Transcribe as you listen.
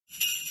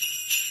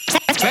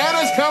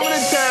Santa's coming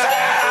to town.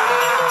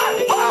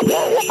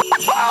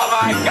 Oh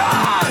my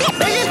God!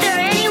 Isn't there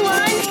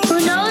anyone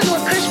who knows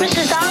what Christmas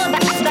is all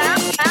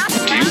about?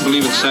 Do you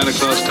believe in Santa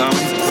Claus, Tommy?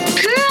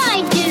 Sure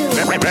I do.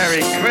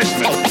 Merry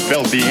Christmas,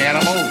 filthy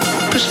animal.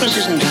 Christmas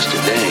isn't just a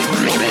day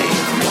or a day.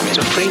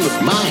 It's a frame of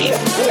mind.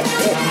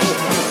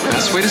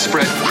 Best way to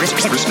spread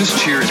Christmas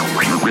cheer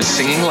is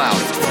singing loud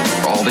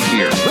for all to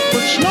hear.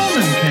 But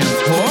snowmen can't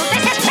talk.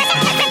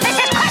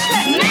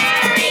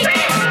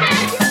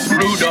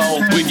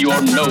 Rudolph, with your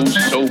nose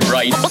so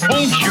bright,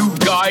 won't you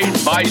guide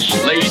my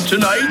sleigh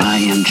tonight? I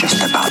am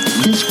just about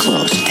this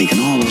close to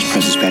taking all those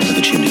presents back to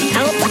the chimney.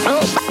 I won't let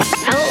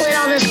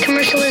all this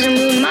commercialism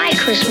ruin my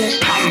Christmas.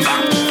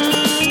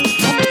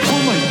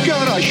 Oh my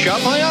God, I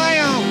shot my eye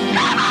out.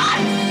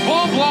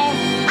 Full-blown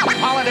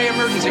holiday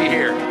emergency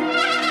here.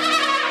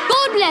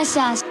 God bless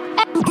us,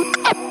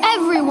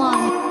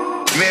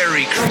 everyone.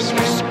 Merry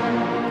Christmas.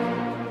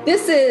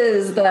 This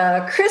is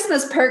the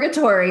Christmas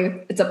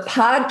Purgatory. It's a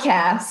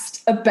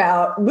podcast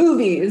about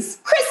movies,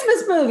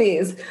 Christmas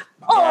movies,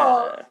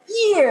 all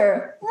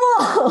year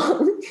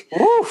long.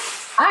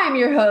 Oof. I'm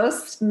your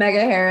host,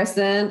 Mega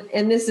Harrison,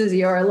 and this is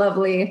your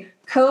lovely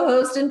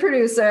co-host and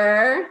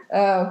producer,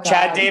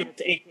 Chad Davis,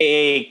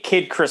 a.k.a.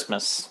 Kid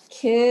Christmas.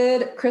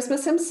 Kid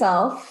Christmas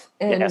himself.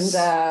 And Yes.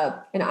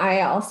 And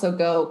I also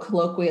go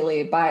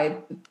colloquially by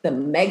the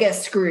Mega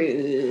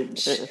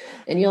Scrooge.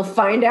 And you'll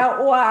find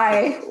out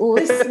why,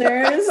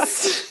 listeners.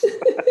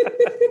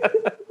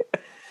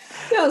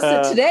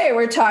 So today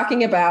we're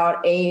talking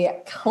about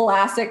a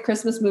classic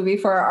Christmas movie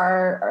for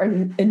our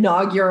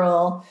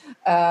inaugural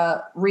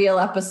real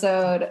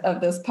episode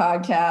of this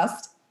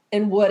podcast.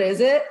 And what is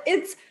it?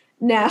 It's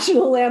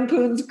National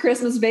Lampoon's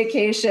Christmas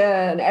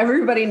Vacation.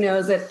 Everybody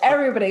knows it.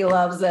 Everybody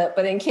loves it.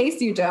 But in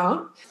case you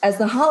don't, as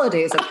the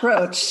holidays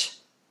approach,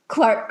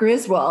 Clark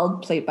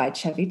Griswold, played by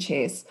Chevy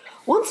Chase,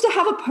 wants to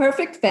have a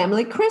perfect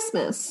family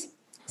Christmas.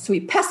 So he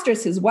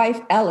pesters his wife,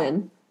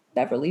 Ellen,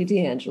 Beverly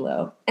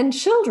D'Angelo, and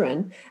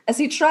children as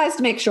he tries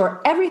to make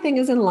sure everything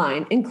is in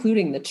line,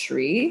 including the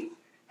tree,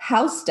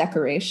 house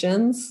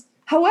decorations.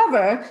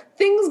 However,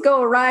 things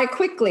go awry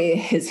quickly.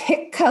 His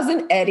hick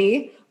cousin,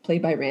 Eddie,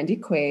 played by Randy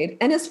Quaid,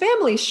 and his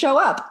family show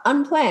up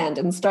unplanned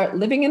and start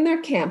living in their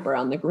camper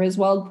on the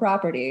Griswold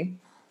property.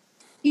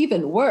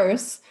 Even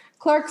worse,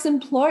 Clark's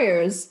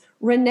employers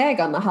renege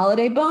on the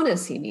holiday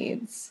bonus he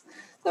needs.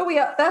 So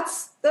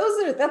that's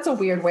a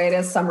weird way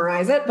to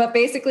summarize it, but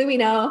basically we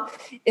know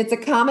it's a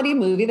comedy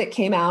movie that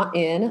came out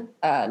in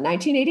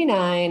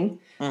 1989.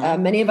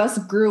 Many of us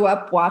grew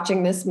up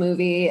watching this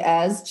movie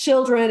as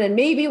children, and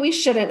maybe we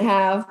shouldn't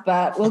have,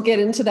 but we'll get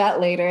into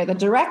that later. The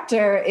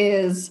director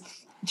is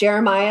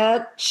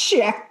Jeremiah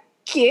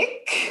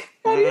Chekik.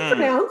 How do you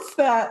pronounce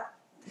that?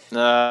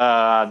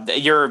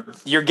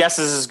 Your guess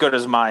is as good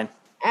as mine.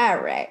 All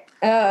right.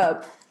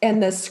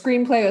 And the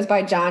screenplay was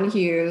by John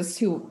Hughes,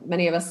 who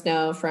many of us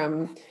know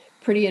from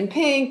Pretty in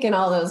Pink and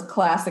all those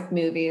classic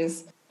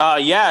movies.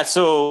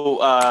 So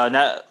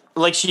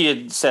like she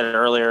had said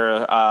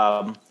earlier,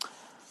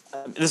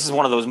 this is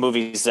one of those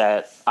movies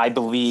that I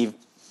believe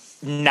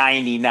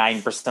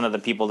 99% of the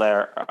people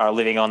that are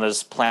living on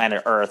this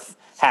planet Earth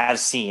have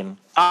seen.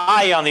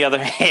 I, on the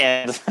other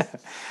hand,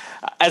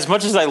 as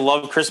much as I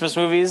love Christmas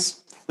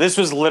movies, this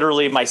was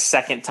literally my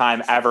second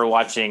time ever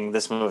watching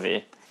this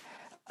movie.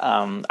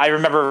 I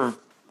remember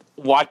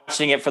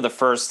watching it for the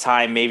first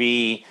time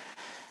maybe,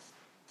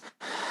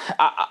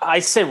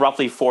 I'd say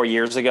roughly 4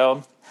 years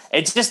ago.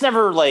 It just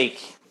never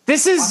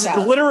this is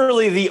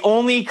literally the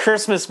only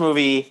Christmas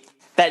movie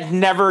that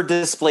never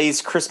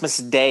displays Christmas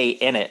Day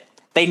in it.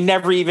 They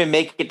never even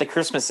make it to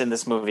Christmas in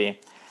this movie.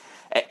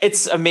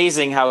 It's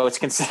amazing how it's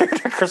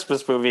considered a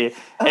Christmas movie.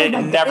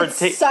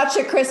 It's such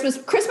a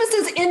Christmas. Christmas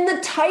is in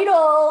the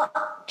title,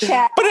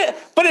 Chad.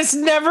 But it's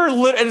never.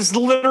 It's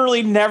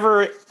literally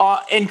never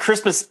in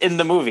Christmas in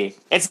the movie.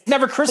 It's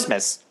never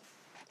Christmas.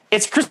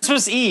 It's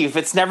Christmas Eve.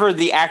 It's never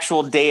the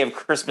actual day of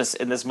Christmas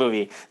in this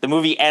movie. The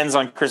movie ends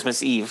on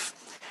Christmas Eve,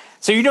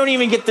 so you don't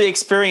even get to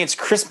experience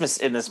Christmas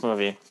in this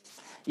movie.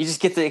 You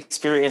just get to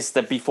experience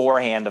the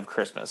beforehand of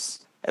Christmas.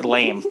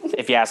 Lame,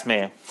 if you ask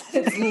me.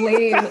 It's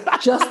lame.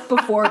 Just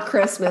before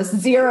Christmas.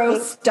 0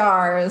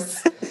 stars.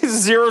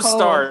 0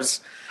 stars.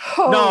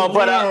 So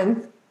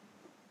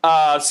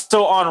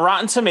on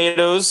Rotten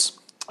Tomatoes,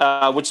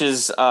 which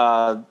is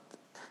a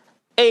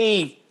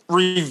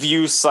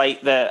review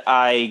site that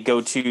I go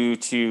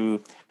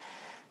to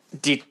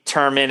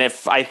determine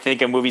if I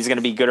think a movie is going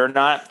to be good or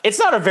not. It's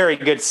not a very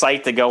good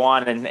site to go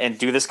on and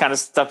do this kind of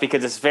stuff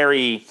because it's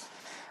a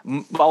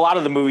lot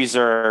of the movies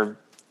are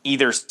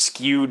either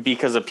skewed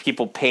because of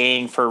people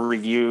paying for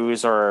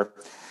reviews or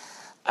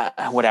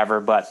whatever,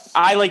 but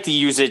I like to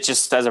use it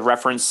just as a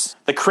reference.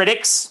 The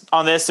critics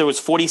on this, it was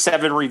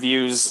 47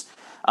 reviews.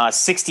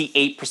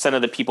 68%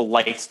 of the people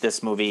liked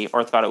this movie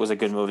or thought it was a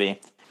good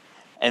movie.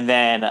 And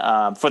then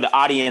for the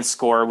audience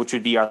score, which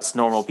would be us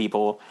normal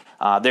people,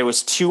 there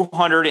was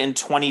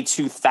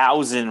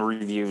 222,000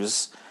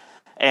 reviews,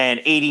 and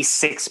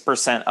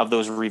 86% of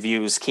those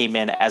reviews came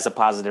in as a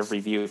positive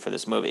review for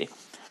this movie.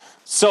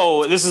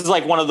 So this is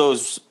like one of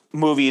those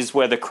movies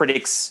where the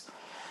critics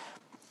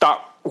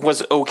thought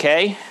was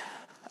okay,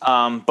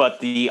 but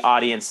the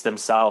audience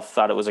themselves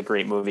thought it was a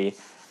great movie.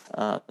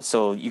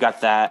 So you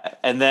got that.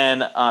 And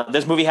then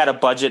this movie had a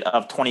budget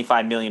of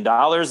 $25 million in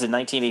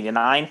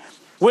 1989,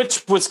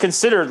 which was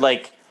considered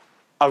like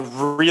a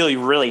really,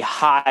 really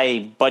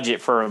high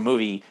budget for a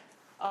movie.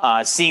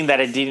 Seeing that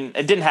it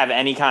didn't have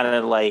any kind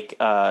of like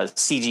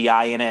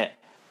CGI in it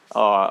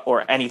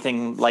or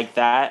anything like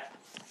that.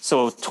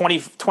 So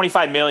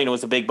 25 million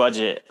was a big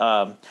budget,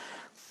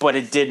 but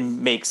it did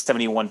make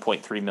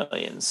 71.3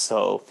 million.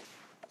 So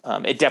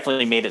it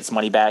definitely made its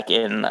money back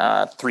in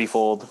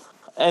threefold.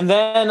 And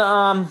then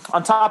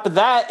on top of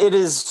that, it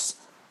is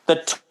the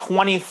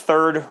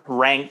 23rd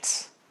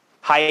ranked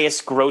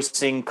highest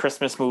grossing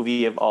Christmas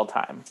movie of all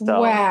time.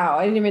 So, wow,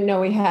 I didn't even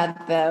know we had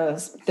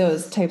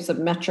those types of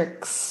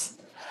metrics.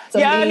 It's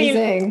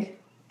amazing. I mean,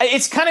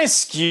 it's kind of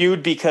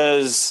skewed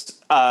because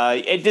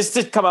this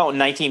did come out in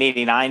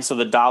 1989, so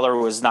the dollar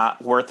was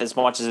not worth as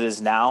much as it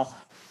is now.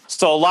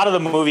 So a lot of the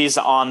movies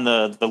on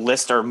the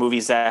list are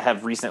movies that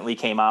have recently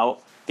came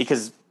out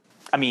because,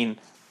 I mean,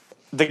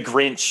 The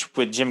Grinch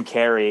with Jim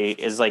Carrey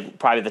is like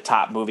probably the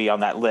top movie on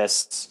that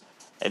list.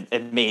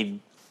 It made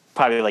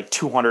probably like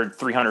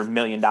 $200-300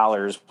 million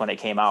when it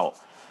came out.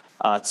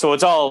 So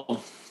it's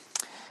all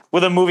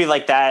with a movie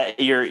like that.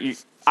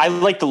 I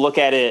like to look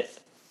at it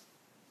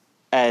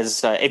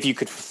as if you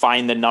could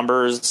find the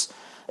numbers,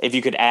 if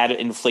you could add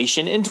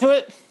inflation into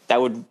it, that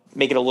would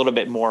make it a little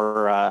bit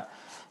more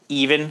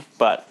even.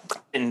 But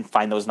I didn't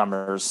find those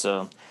numbers,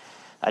 so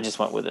I just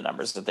went with the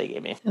numbers that they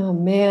gave me. Oh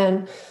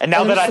man! And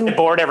now that I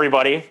bored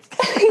everybody,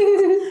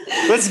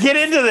 let's get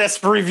into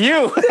this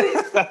review.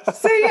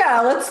 So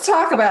yeah, let's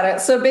talk about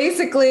it. So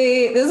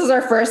basically, this is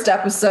our first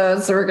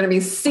episode, so we're going to be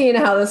seeing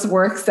how this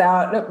works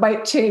out. It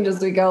might change as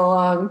we go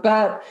along,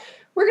 but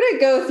we're going to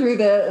go through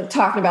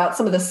talking about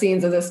some of the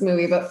scenes of this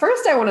movie. But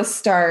first, I want to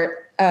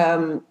start.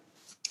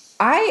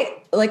 I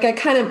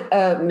kind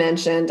of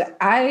mentioned,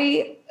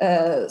 I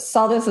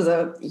saw this as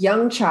a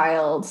young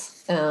child.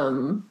 I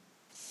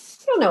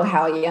don't know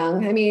how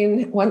young. I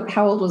mean,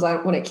 how old was I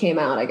when it came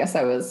out? I guess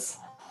I was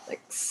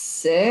like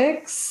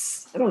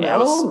 6. I don't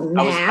know.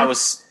 I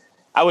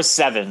was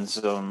 7.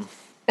 So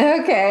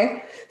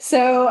okay.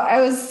 So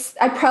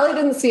I probably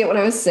didn't see it when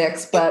I was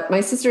 6, but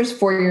my sister's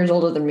 4 years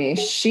older than me.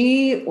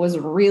 She was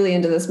really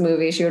into this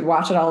movie. She would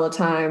watch it all the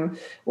time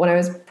when I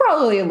was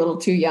probably a little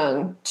too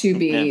young to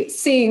be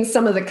seeing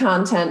some of the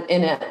content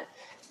in it.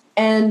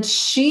 And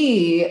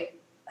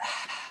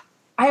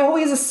I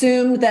always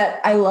assumed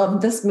that I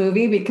loved this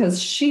movie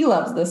because she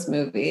loves this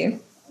movie.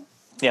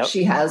 Yep.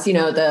 She has,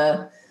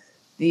 the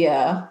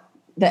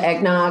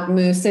eggnog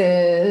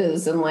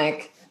mousses and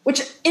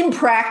which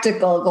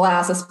impractical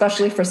glass,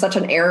 especially for such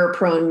an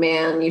error-prone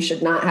man, you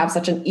should not have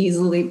such an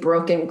easily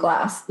broken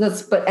glass.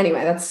 But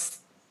anyway, that's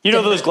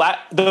those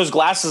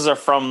glasses are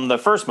from the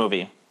first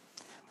movie.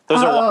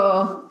 Those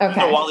are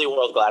Wally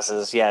World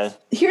glasses. Yeah.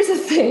 Here's the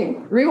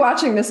thing: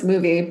 rewatching this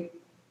movie,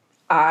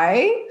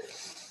 I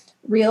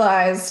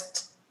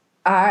realized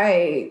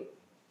I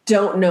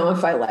don't know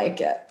if I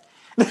like it.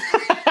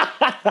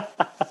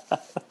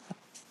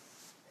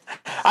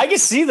 I can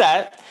see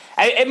that.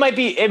 It might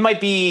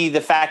be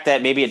the fact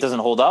that maybe it doesn't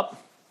hold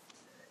up.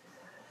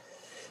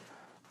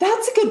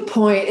 That's a good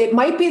point. It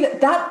might be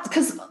that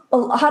because a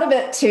lot of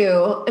it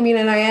too. I mean,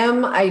 and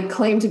I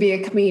claim to be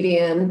a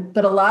comedian,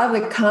 but a lot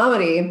of the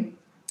comedy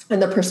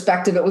and the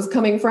perspective it was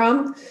coming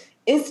from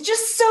is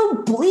just so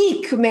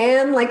bleak,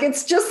 man. Like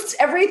it's just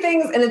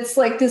everything's, and it's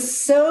like this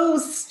so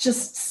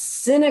just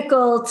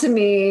cynical to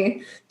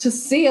me to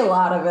see a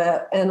lot of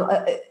it,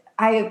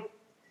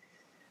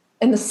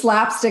 and the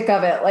slapstick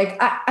of it,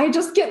 I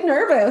just get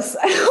nervous.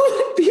 I don't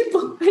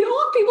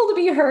want people to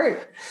be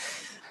hurt.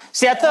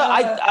 See, I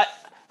thought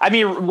I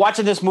mean,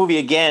 watching this movie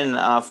again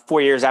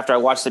 4 years after I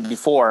watched it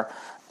before,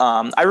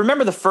 I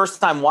remember the first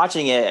time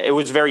watching it, it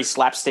was very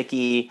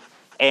slapsticky,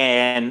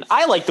 and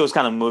I like those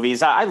kind of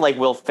movies. I like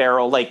Will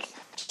Ferrell, like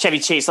Chevy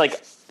Chase,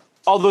 like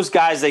all those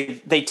guys.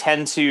 They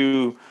tend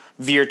to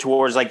veer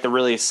towards like the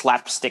really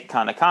slapstick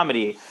kind of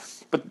comedy.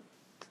 But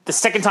the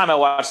second time I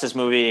watched this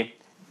movie,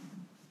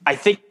 I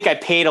think I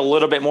paid a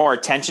little bit more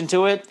attention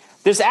to it.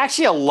 There's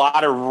actually a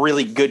lot of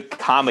really good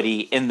comedy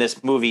in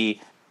this movie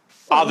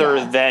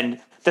other than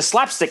the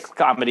slapstick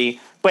comedy,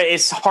 but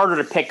it's harder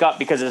to pick up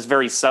because it's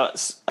very subtle.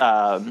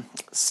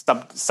 What's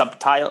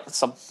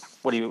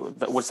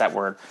that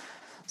word?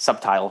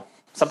 Subtle.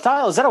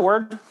 Subtle? Is that a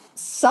word?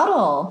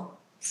 Subtle.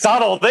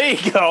 Subtle. There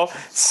you go.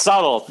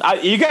 Subtle.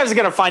 You guys are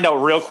going to find out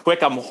real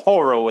quick. I'm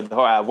horrible with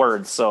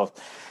words. So,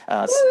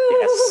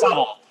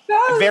 subtle.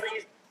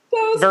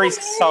 Very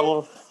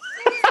subtle.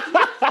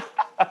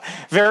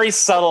 Very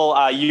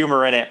subtle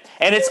humor in it,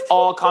 and it's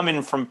all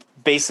coming from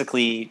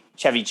basically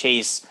Chevy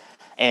Chase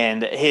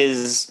and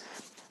his.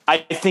 I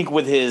think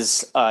with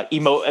his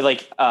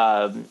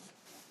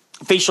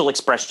facial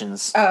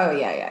expressions. Oh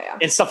yeah.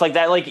 And stuff like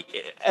that, like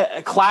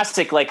a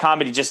classic like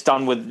comedy just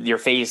done with your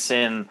face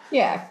and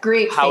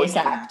great face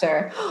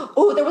actor.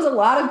 Oh, there was a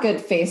lot of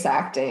good face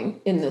acting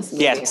in this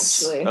movie.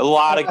 Yes, actually. a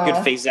lot of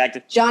good face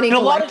acting. Johnny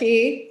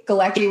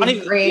Galecki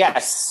was great.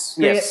 Yes,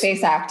 great at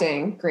face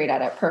acting. Great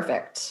at it.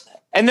 Perfect.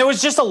 And there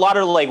was just a lot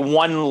of like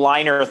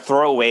one-liner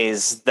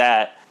throwaways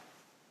that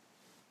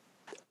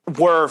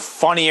were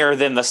funnier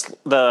than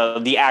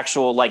the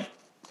actual like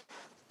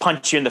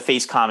punch you in the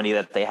face comedy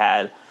that they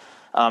had.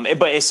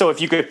 But so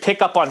if you could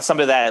pick up on some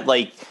of that,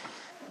 like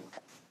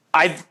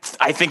I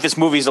think this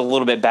movie is a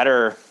little bit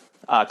better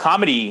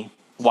comedy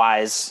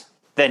wise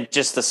than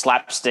just the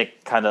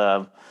slapstick kind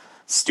of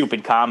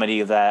stupid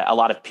comedy that a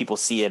lot of people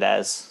see it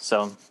as.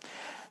 So,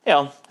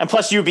 and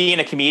plus you being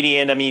a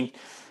comedian, I mean,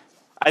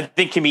 I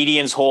think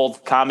comedians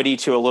hold comedy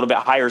to a little bit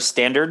higher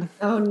standard.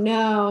 Oh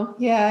no,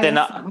 yeah.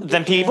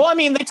 Than people. I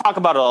mean, they talk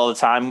about it all the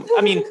time.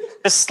 I mean,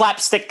 the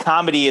slapstick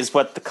comedy is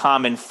what the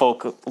common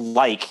folk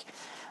like.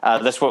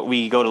 That's what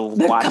we go to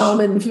watch. The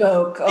common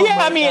folk. Oh yeah,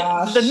 my I mean,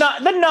 gosh.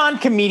 the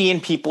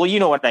non-comedian people. You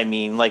know what I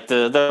mean? Like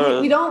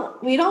the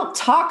we don't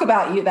talk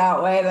about you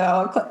that way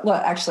though.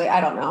 Well, actually, I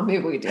don't know.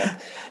 Maybe we do.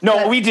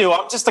 No, we do.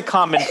 I'm just a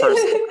common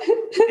person.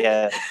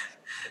 Yeah.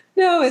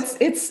 No,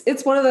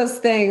 it's one of those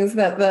things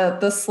that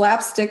the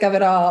slapstick of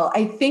it all,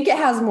 I think it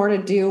has more to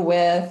do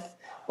with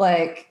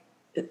like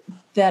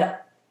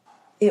that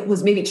it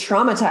was maybe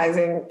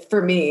traumatizing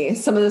for me,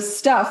 some of this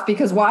stuff,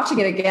 because watching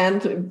it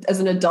again as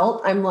an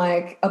adult, I'm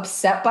like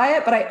upset by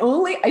it. But I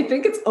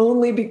think it's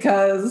only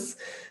because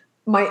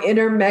my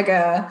inner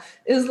Mega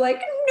is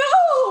like,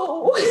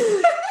 no.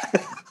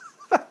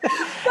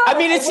 I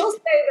will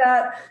say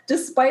that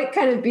despite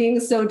kind of being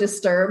so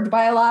disturbed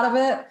by a lot of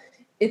it,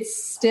 it's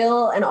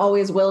still and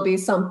always will be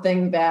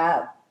something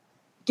that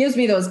gives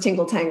me those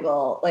tingle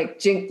tangle, like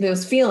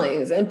those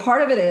feelings. And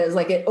part of it is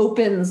like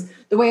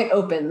the way it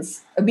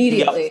opens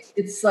immediately. Yep.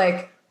 It's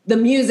like the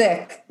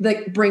music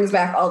that brings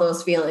back all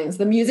those feelings.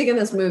 The music in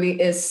this movie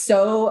is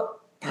so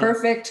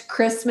perfect.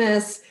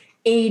 Christmas,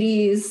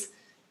 80s,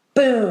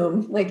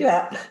 boom, like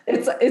that.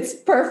 It's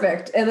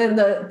perfect. And then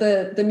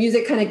the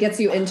music kind of gets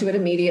you into it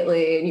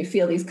immediately and you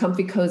feel these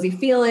comfy, cozy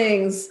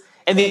feelings.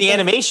 And then the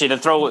animation to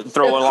throw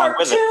along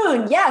with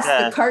it. Yes,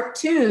 the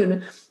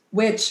cartoon,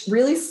 which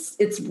really,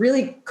 it's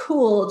really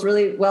cool. It's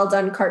really well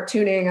done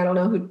cartooning. I don't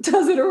know who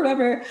does it or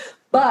whatever,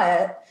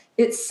 but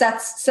it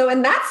sets,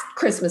 and that's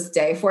Christmas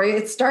Day for you.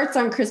 It starts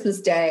on Christmas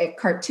Day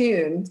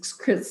cartoon.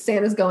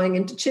 Santa's going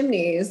into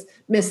chimneys.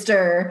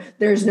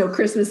 There's no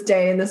Christmas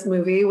Day in this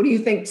movie. What do you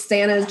think?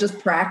 Santa is just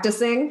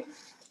practicing?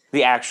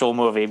 The actual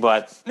movie,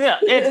 but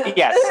yes,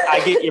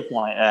 I get your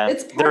point.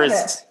 It's part of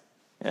it.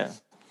 Yeah.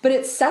 But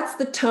it sets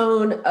the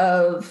tone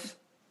of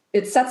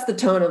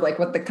like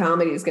what the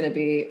comedy is going to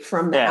be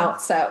from the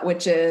outset,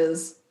 which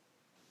is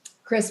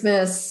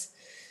Christmas.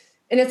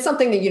 And it's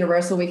something that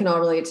universal we can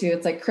all relate to.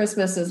 It's like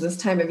Christmas is this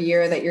time of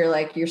year that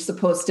you're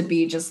supposed to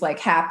be just like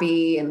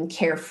happy and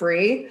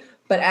carefree,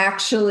 but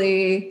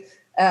actually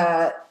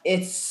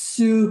it's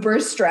super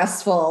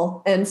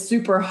stressful and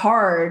super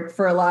hard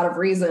for a lot of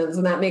reasons.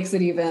 And that makes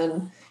it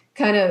even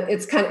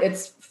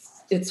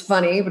it's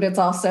funny, but it's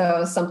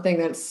also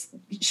something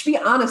you should be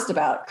honest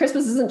about.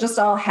 Christmas isn't just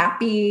all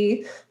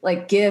happy,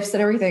 like gifts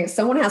and everything.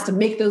 Someone has to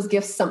make those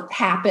gifts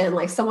happen.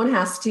 Like someone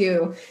has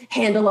to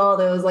handle all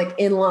those like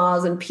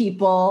in-laws and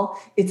people.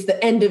 It's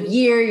the end of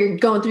year. You're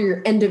going through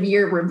your end of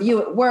year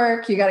review at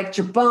work. You got to get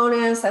your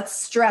bonus. That's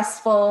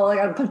stressful. I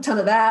got to put a ton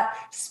of that.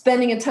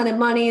 Spending a ton of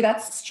money.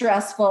 That's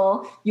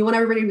stressful. You want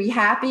everybody to be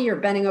happy. You're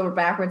bending over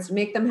backwards to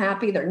make them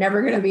happy. They're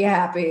never going to be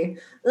happy.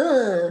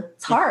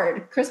 It's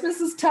hard. Christmas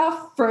is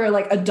tough for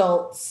like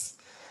adults.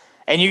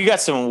 And you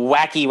got some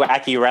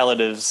wacky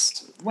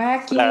relatives.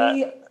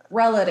 Wacky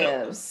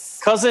relatives.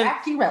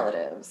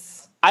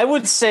 I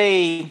would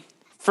say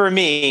for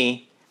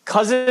me,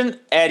 Cousin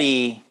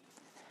Eddie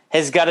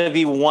has got to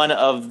be one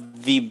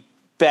of the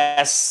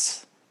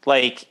best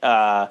like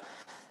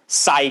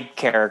side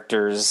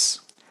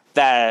characters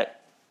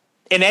that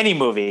in any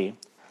movie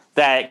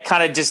that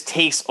kind of just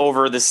takes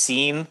over the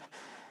scene.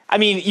 I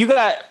mean, you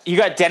got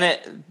Dennis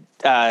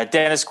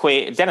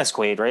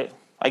Quaid, right?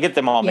 I get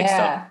them all mixed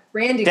up.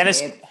 Randy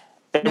Quaid.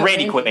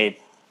 Randy Quaid.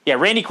 Yeah,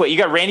 Randy Quaid. You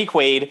got Randy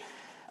Quaid,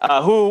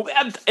 who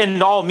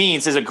in all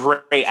means is a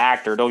great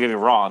actor, don't get me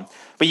wrong.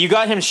 But you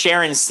got him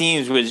sharing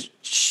scenes with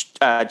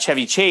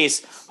Chevy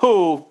Chase,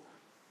 who,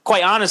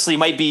 quite honestly,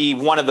 might be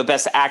one of the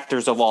best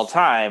actors of all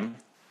time.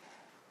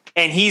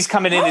 And he's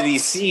coming into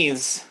these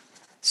scenes.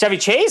 Chevy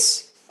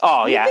Chase?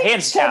 Oh, yeah,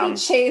 hands down.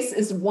 Chevy Chase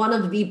is one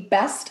of the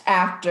best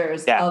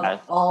actors of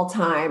all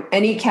time,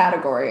 any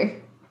category.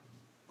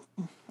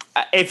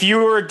 If you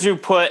were to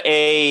put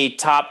a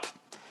top,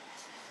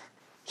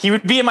 he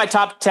would be in my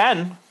top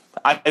 10,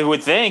 I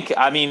would think.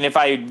 I mean, if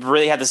I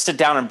really had to sit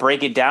down and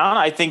break it down,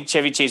 I think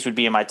Chevy Chase would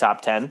be in my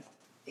top 10.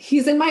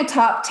 He's in my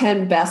top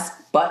 10 best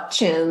butt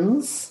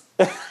chins.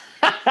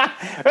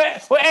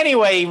 Well,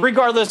 anyway,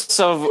 regardless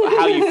of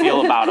how you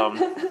feel about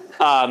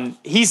him,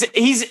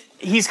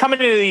 he's coming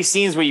into these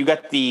scenes where you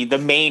got the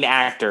main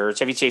actor.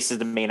 Chevy Chase is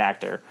the main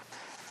actor,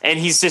 and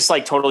he's just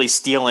like totally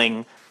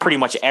stealing pretty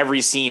much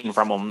every scene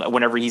from him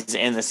whenever he's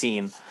in the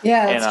scene.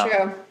 Yeah, that's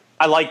true.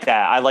 I like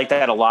that. I like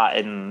that a lot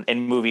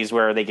in movies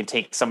where they can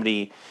take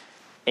somebody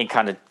and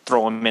kind of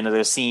throw them into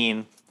the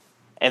scene,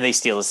 and they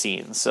steal the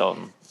scene. So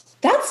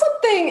that's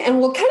something, and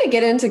we'll kind of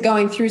get into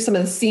going through some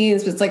of the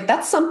scenes, but it's like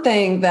that's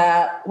something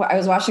that I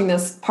was watching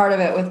this part of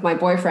it with my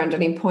boyfriend,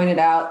 and he pointed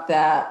out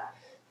that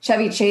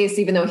Chevy Chase,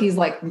 even though he's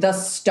like the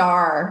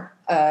star,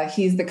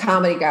 he's the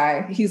comedy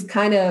guy, he's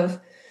kind of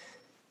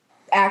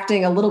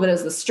acting a little bit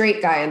as the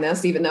straight guy in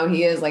this, even though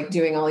he is like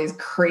doing all these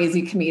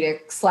crazy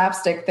comedic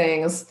slapstick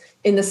things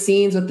in the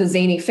scenes with the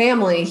zany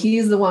family.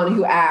 He's the one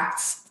who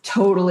acts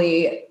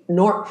totally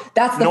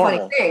that's the normal.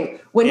 Funny thing.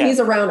 When he's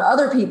around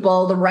other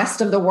people, the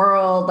rest of the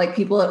world, like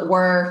people at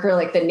work or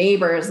like the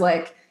neighbors,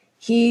 like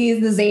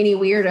he's the zany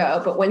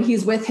weirdo. But when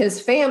he's with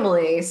his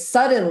family,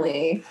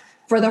 suddenly,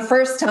 for the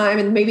first time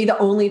and maybe the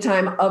only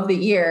time of the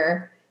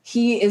year,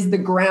 he is the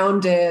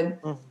grounded,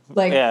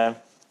 like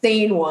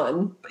sane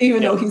one,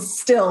 even though he's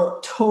still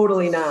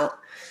totally not.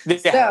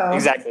 Yeah, so,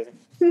 exactly.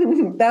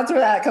 That's where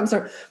that comes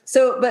from.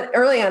 So, but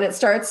early on, it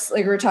starts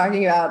like we were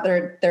talking about.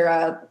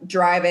 They're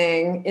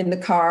driving in the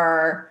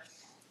car,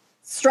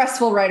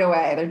 stressful right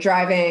away. They're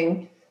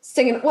driving,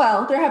 singing.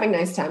 Well, they're having a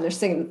nice time. They're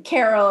singing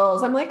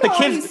carols. I'm like, the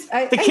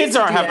kids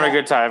aren't having a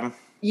good time.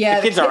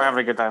 Yeah, the kids aren't having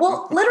a good time.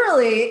 Well,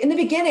 literally, in the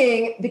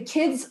beginning, the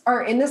kids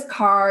are in this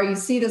car. You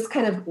see this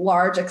kind of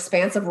large,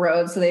 expansive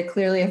road, so they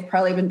clearly have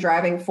probably been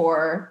driving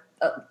for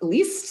at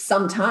least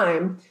some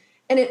time.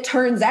 And it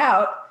turns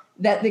out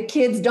that the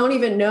kids don't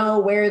even know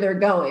where they're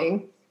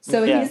going.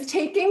 So he's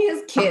taking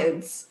his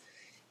kids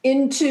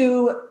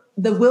into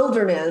the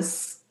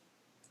wilderness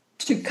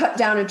to cut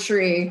down a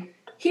tree.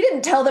 He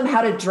didn't tell them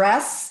how to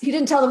dress. He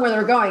didn't tell them where they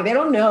were going. They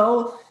don't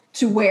know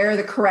to wear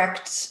the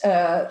correct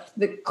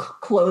the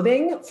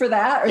clothing for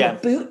that, or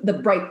the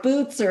bright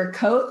boots or a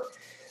coat.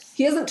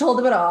 He hasn't told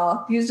them at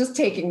all. He was just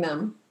taking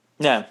them.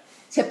 Yeah.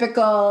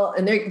 Typical.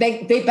 And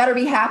they better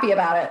be happy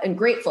about it and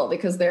grateful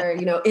because they're,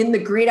 in the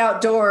great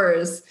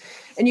outdoors.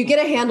 And you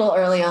get a handle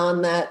early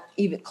on that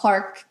even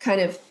Clark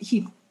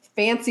he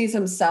fancies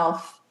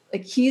himself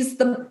like he's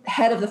the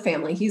head of the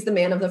family. He's the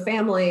man of the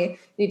family. And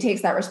he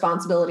takes that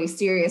responsibility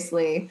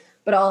seriously,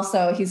 but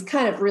also he's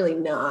kind of really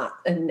not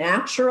a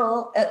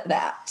natural at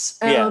that.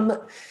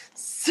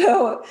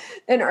 So,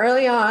 and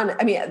early on,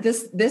 I mean,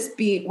 this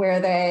beat where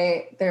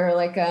they're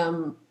like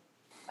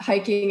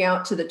hiking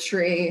out to the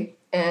tree,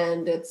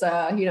 and it's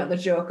the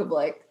joke of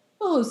like,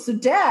 oh, so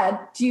Dad,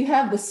 do you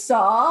have the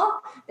saw?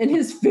 And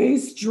his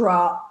face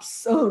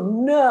drops. Oh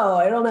no,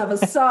 I don't have a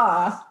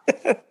saw.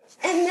 And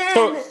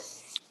then,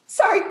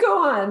 sorry,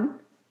 go on.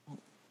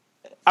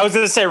 I was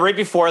going to say very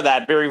before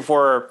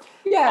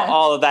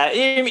all of that.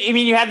 I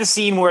mean, you had the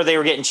scene where they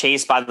were getting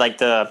chased by like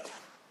the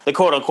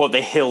quote unquote,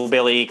 the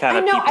hillbilly kind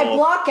of people. I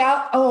block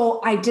out. Oh,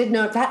 I did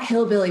note that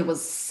hillbilly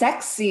was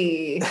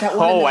sexy. That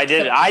one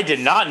I did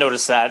not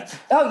notice that.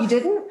 Oh, you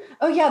didn't?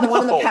 Oh yeah, the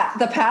one in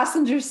the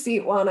passenger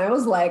seat one. I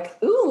was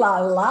like, ooh la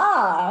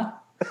la,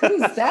 who's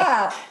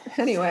that?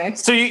 Anyway,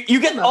 so you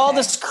get all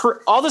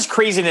this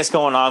craziness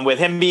going on with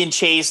him being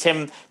chased,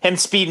 him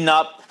speeding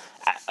up,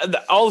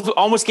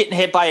 almost getting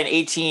hit by an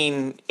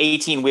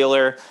 18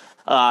 wheeler.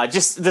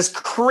 Just this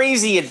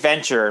crazy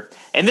adventure,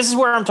 and this is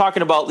where I'm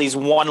talking about these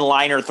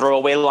one-liner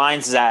throwaway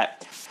lines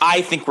that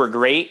I think were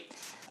great.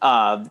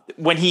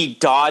 When he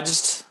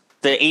dodged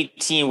the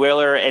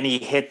 18-wheeler and he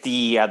hit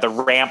the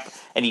ramp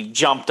and he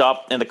jumped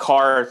up and the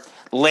car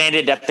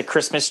landed at the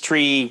Christmas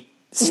tree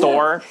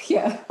store,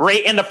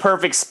 right in the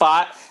perfect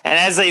spot. And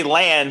as they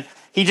land,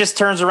 he just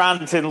turns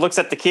around and looks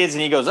at the kids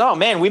and he goes, "Oh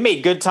man, we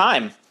made good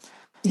time."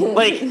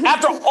 Like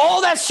after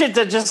all that shit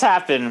that just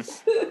happened,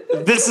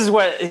 this is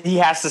what he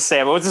has to say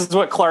about. This is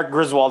what Clark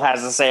Griswold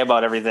has to say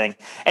about everything,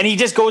 and he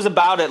just goes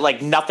about it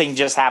like nothing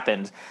just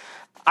happened.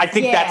 I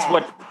think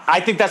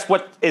that's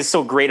what is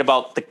so great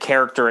about the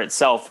character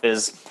itself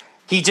is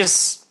he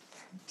just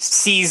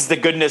sees the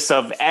goodness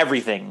of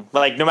everything.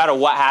 Like no matter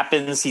what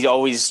happens, he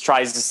always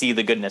tries to see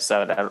the goodness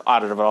out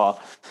of it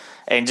all,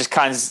 and just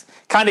kind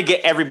of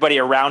get everybody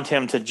around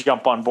him to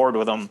jump on board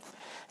with him.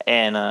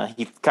 And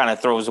he kind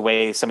of throws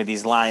away some of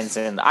these lines,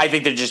 and I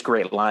think they're just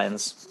great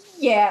lines.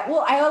 Yeah,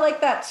 well, I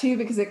like that too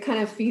because it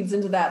kind of feeds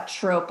into that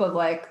trope of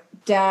like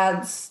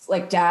dads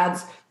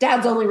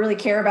only really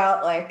care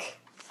about like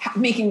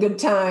making good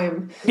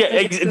time.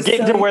 Yeah,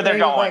 getting to where they're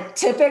going. Like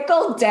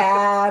typical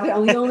dad,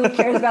 he only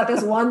cares about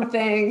this one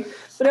thing.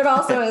 But it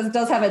also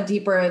does have a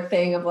deeper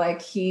thing of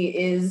like he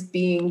is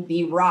being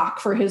the rock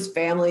for his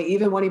family,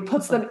 even when he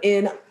puts them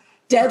in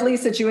deadly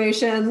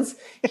situations.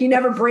 He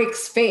never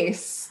breaks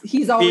face.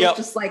 He's always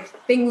just like,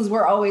 things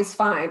were always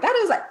fine.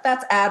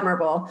 That's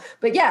admirable.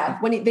 But yeah,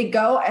 when they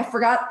go, I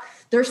forgot,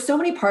 there's so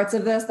many parts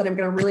of this that I'm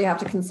going to really have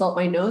to consult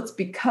my notes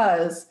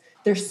because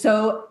they're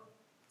so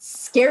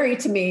scary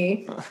to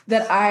me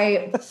that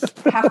I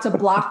have to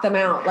block them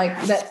out. Like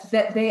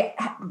that they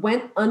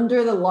went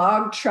under the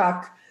log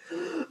truck.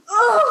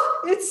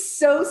 Oh, it's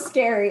so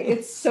scary.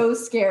 It's so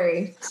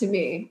scary to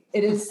me.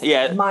 It is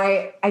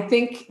I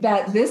think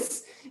that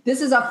this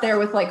is up there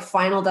with like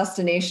Final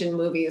Destination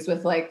movies,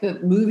 with like the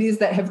movies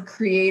that have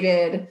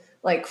created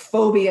like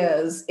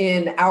phobias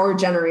in our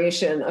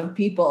generation of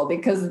people,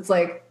 because it's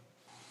like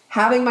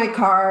having my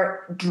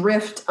car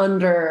drift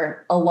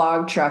under a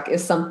log truck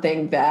is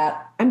something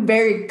that I'm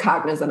very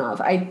cognizant of.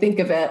 I think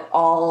of it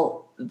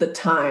all the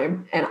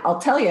time. And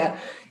I'll tell you,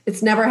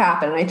 it's never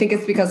happened. I think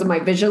it's because of my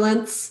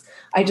vigilance.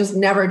 I just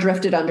never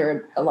drifted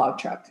under a log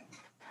truck.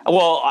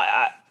 Well,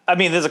 I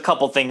mean, there's a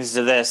couple things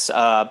to this.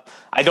 I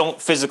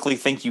don't physically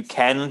think you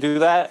can do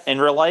that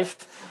in real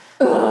life.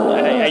 You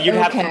would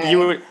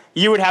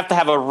have to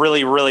have a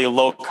really, really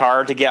low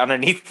car to get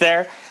underneath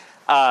there.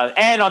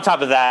 And on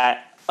top of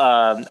that,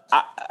 I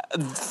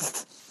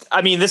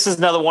mean, this is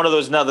another one of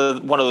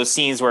those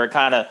scenes where it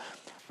kind of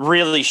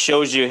really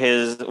shows you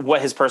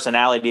what his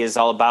personality is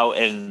all about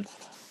and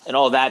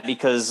all that,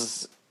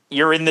 because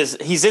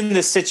he's in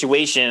this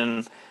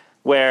situation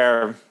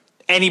where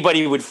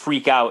anybody would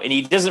freak out, and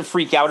he doesn't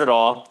freak out at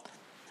all.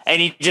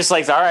 And he just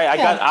like, all right,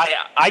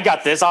 I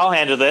got this, I'll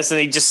handle this. And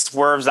he just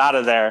swerves out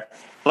of there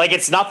like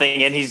it's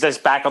nothing. And he's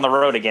just back on the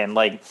road again.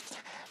 Like,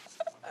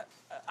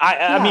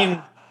 I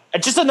mean,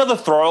 just another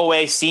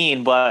throwaway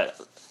scene, but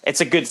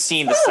it's a good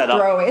scene to set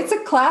up. It's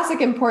a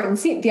classic, important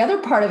scene. The other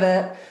part of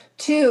it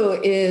too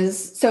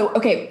is,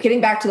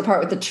 getting back to the part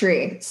with the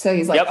tree. So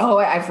he's like, oh,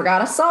 I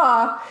forgot a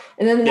saw.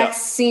 And then the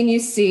next scene you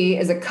see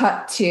is a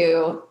cut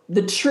to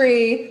the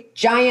tree,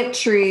 giant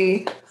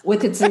tree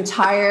with its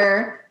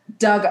entire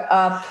dug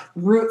up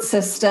root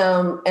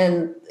system.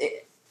 And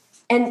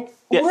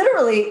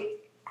literally,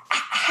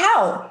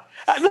 how?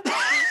 I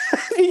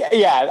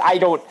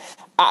don't,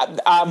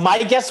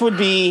 my guess would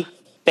be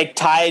they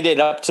tied it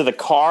up to the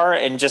car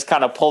and just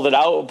kind of pulled it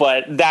out,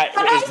 but that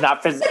is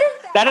not.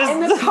 That is,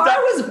 and the car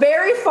was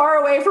very far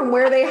away from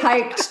where they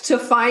hiked to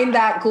find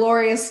that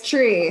glorious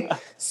tree.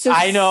 So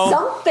I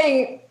know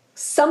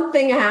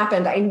something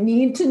happened. I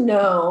need to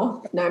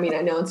know. No, I mean,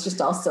 I know it's just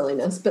all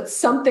silliness, but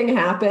something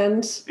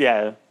happened.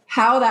 Yeah.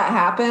 How that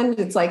happened,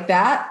 it's like,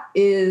 that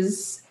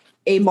is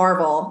a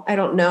marvel. I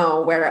don't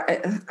know where.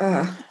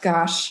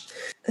 Gosh.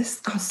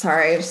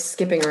 Sorry, I'm just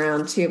skipping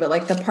around too. But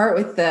like the part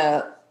with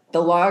the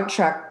log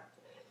truck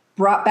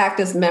brought back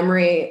this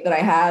memory that I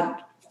had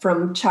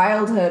from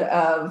childhood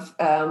of,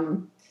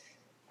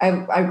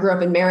 I grew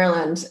up in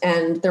Maryland,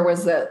 and there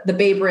was the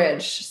Bay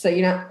Bridge. So,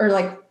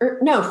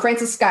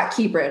 Francis Scott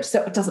Key Bridge.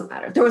 So it doesn't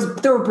matter.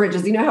 There were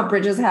bridges. You know how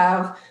bridges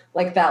have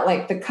like that,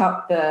 like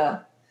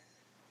the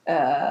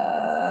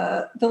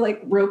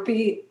like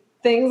ropey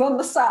things on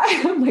the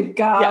side. Oh my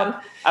God.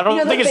 Yeah. I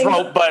don't think it's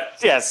rope, but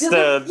yes.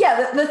 The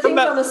things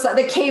on the side,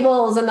 the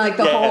cables and like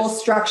the whole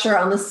structure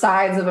on the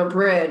sides of a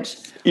bridge.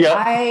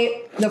 Yeah.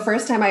 The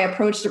first time I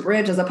approached a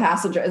bridge as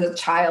a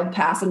child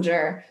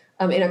passenger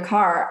in a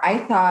car, I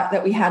thought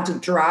that we had to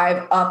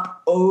drive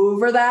up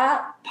over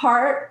that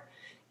part,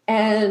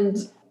 and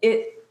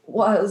it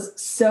was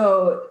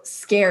so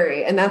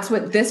scary. And that's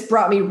what this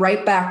brought me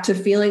right back to,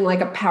 feeling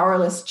like a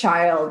powerless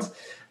child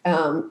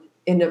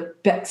in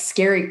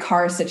scary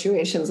car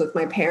situations with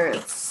my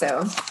parents.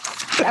 So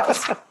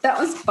that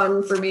was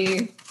fun for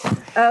me.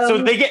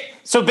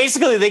 So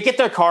basically they get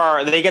their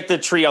car, they get the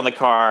tree on the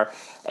car,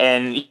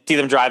 and you see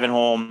them driving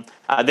home.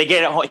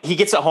 He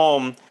gets it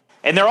home,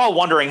 and they're all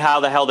wondering how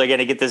the hell they're going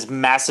to get this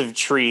massive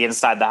tree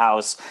inside the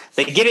house.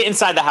 They get it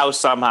inside the house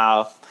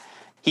somehow.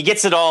 He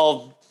gets it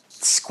all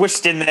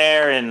squished in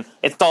there, and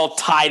it's all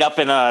tied up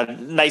in a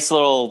nice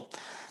little,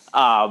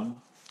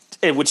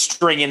 with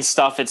string and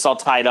stuff. It's all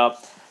tied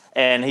up,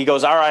 and he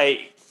goes, all right,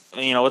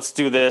 let's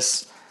do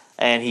this.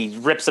 And he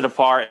rips it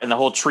apart, and the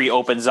whole tree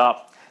opens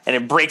up. And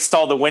it breaks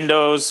all the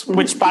windows,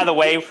 which, by the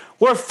way,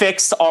 were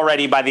fixed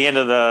already by the end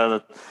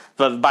of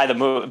by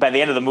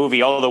the end of the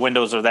movie. All the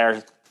windows are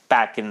there,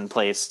 back in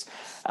place.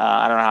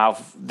 I don't know how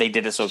they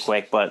did it so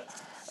quick, but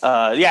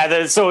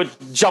so it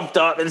jumped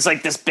up, and it's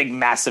like this big,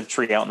 massive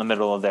tree out in the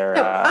middle of their.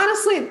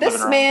 Honestly,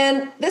 this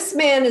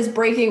man is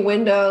breaking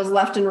windows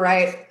left and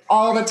right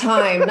all the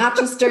time, not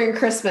just during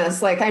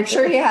Christmas. Like, I'm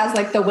sure he has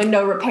like the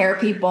window repair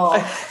people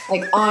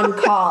like on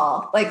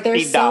call. Like,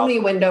 there's so many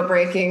window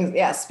breakings.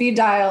 Yeah, speed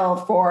dial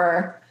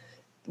for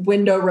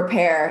window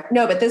repair.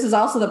 No, but this is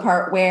also the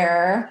part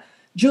where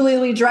Julie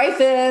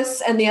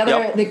Louis-Dreyfus and the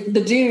other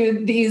the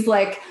dude, these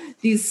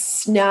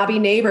snobby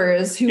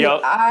neighbors who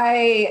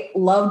I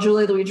love.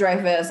 Julie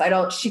Louis-Dreyfus.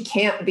 She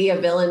can't be a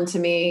villain to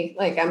me.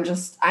 Like,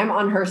 I'm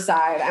on her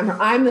side. I'm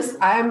on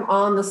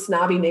the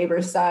snobby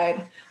neighbor's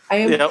side. I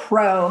am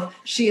pro.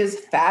 She is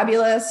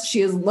fabulous.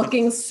 She is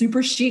looking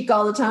super chic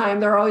all the time.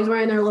 They're always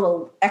wearing their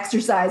little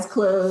exercise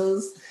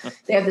clothes.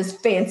 They have this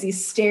fancy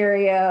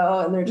stereo,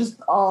 and they're just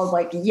all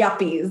like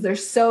yuppies. They're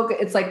so good.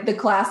 It's like the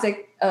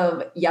classic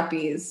of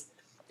yuppies.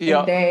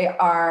 Yeah. They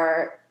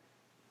are.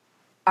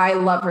 I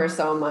love her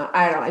so much.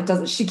 I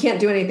don't know. She can't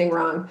do anything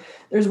wrong.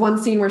 There's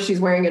one scene where she's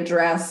wearing a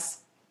dress,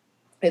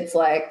 it's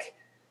like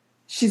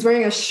she's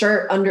wearing a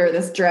shirt under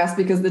this dress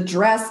because the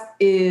dress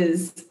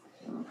is,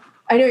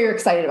 I know you're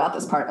excited about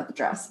this part of the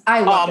dress.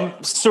 I love it.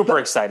 I'm super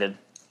excited.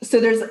 So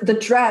there's the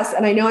dress,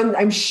 and I know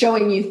I'm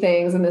showing you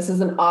things, and this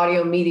is an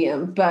audio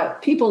medium,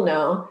 but people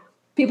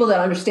that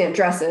understand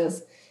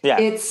dresses,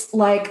 it's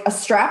like a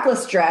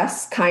strapless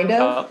dress, kind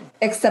of,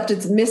 except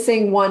it's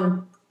missing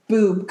one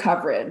boob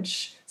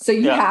coverage. So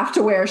you have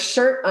to wear a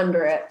shirt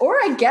under it. Or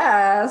I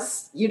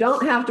guess you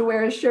don't have to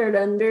wear a shirt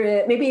under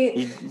it.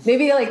 Maybe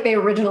like they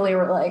originally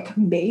were like,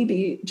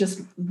 maybe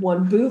just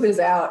one boob is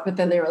out. But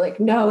then they were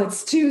like, no,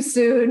 it's too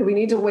soon. We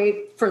need to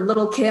wait for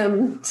Little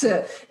Kim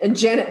and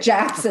Janet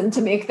Jackson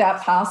to make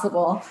that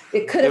possible.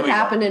 It could have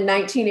happened in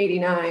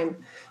 1989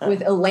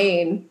 with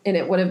Elaine, and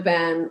it would have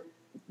been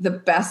the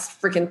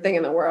best freaking thing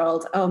in the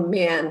world. Oh,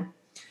 man.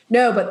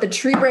 No, but the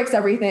tree breaks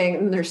everything,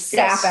 and there's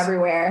sap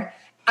everywhere.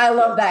 I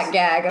love that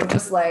gag. I'm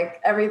just like,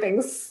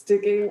 everything's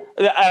sticking.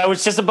 I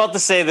was just about to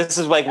say this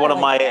is like one of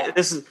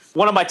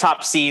my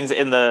top scenes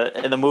in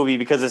the movie,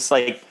 because it's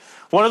like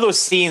one of those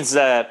scenes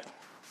that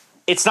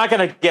it's not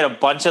going to get a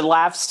bunch of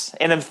laughs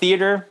in a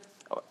theater,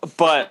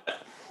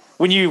 but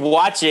when you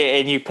watch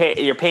it and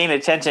you're paying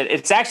attention,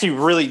 it's actually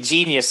really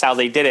genius how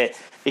they did it,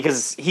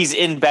 because he's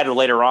in bed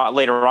later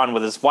on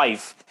with his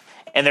wife,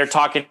 and they're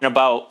talking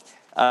about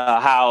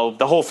how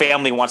the whole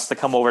family wants to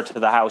come over to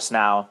the house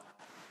now.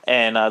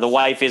 And the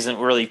wife isn't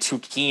really too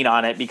keen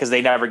on it because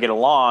they never get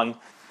along.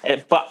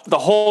 But the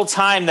whole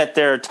time that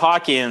they're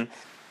talking,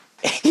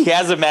 he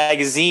has a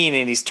magazine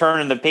and he's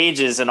turning the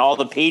pages, and all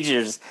the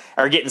pages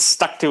are getting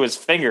stuck to his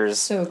fingers.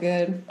 So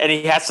good. And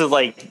he has to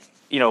wave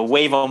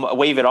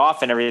it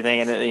off and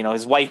everything. And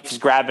his wife is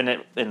grabbing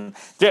it. And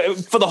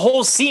for the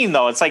whole scene,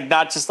 though, it's like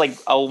not just like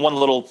one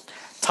little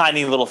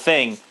tiny little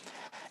thing.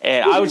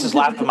 And I was just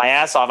laughing my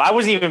ass off. I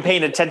wasn't even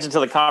paying attention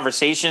to the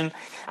conversation.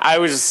 I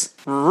was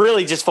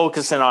really just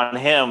focusing on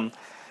him,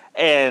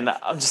 and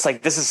I'm just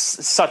like, this is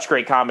such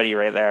great comedy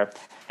right there.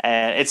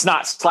 And it's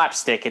not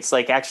slapstick. It's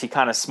like actually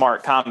kind of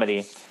smart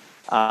comedy.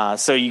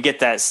 So you get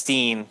that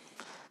scene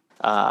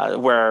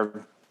where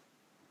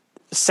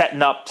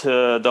setting up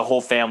to the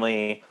whole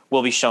family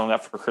will be showing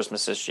up for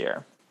Christmas this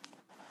year.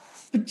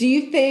 Do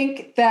you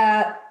think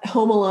that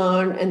Home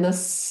Alone and the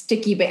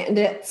Sticky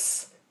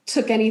Bandits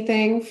took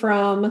anything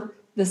from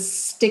the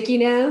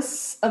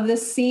stickiness of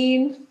this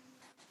scene?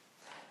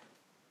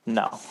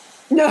 No.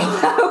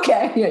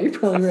 Okay. Yeah, you're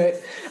probably right.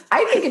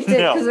 I think it did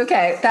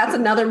because, that's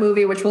another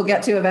movie which we'll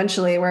get to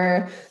eventually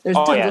where there's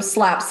tons of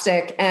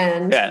slapstick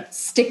and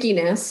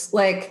stickiness.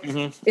 Like,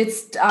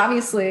 it's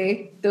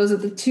obviously those are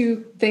the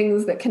two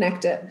things that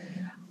connect it.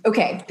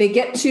 Okay, they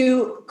get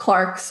to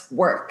Clark's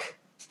work.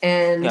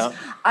 And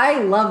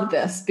I love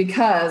this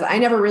because I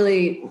never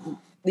really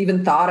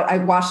even thought, I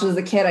watched it as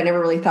a kid. I never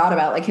really thought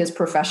about like his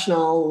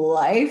professional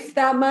life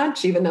that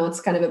much, even though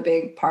it's kind of a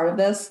big part of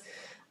this.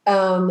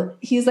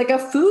 He's like a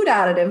food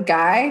additive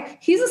guy.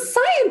 He's a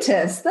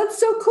scientist. That's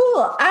so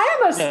cool.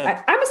 I'm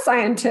a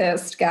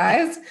scientist,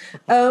 guys.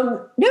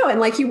 No, and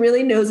like he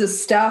really knows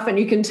his stuff, and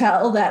you can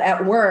tell that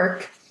at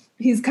work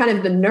he's kind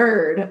of the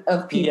nerd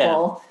of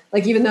people.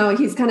 Like even though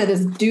he's kind of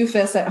this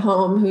doofus at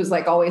home who's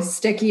like always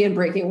sticky and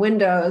breaking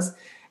windows,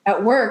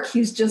 at work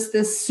he's just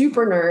this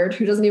super nerd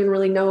who doesn't even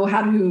really know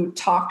how to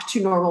talk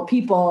to normal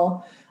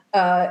people.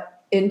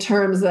 In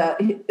terms that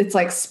it's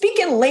like speak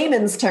in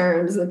layman's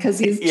terms because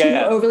he's too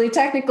overly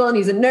technical and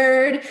he's a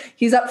nerd.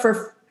 He's up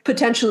for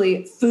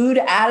potentially food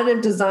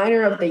additive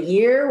designer of the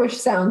year, which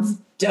sounds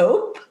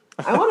dope.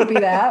 I want to be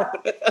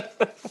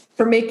that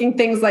for making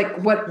things like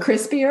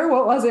crispier.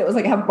 What was it? It was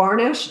like have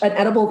varnish, an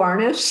edible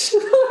varnish.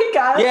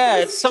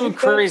 It's something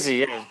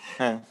crazy.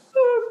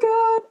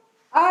 Oh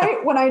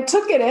God. When I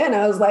took it in,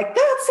 I was like,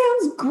 that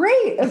sounds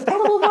great. An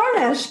edible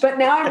varnish. But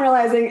now I'm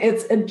realizing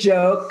it's a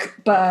joke,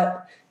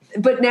 but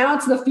now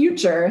it's the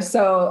future.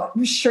 So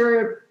I'm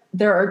sure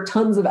there are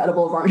tons of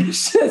edible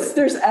varnishes.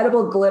 There's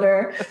edible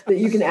glitter that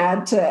you can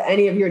add to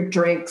any of your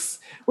drinks.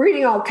 We're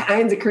eating all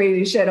kinds of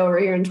crazy shit over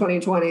here in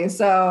 2020.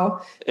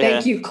 So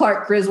thank you,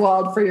 Clark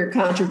Griswold, for your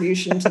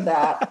contribution to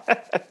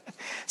that.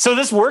 So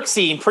this work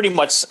scene pretty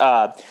much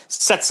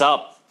sets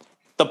up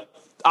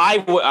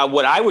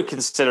what I would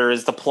consider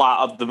is the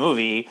plot of the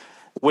movie,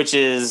 which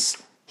is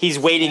he's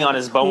waiting on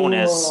his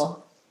bonus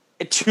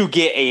to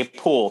get a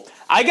pool.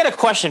 I got a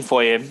question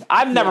for you.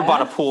 I've never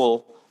bought a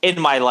pool in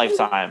my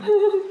lifetime.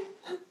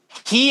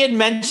 He had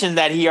mentioned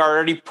that he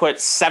already put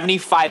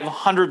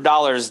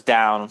 $7,500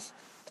 down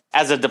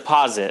as a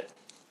deposit.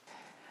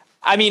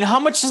 I mean, how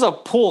much does a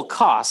pool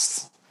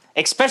cost?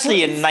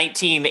 Especially in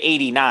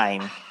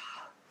 1989.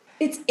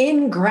 It's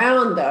in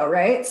ground though,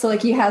 right? So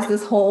like he has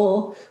this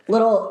whole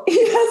little,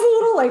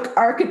 like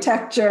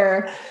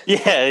architecture.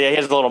 Yeah, he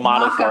has a little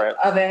model for it.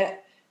 Of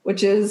it,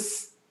 which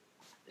is,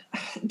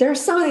 there's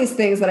some of these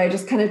things that I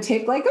just kind of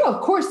take like, oh,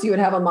 of course you would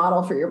have a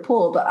model for your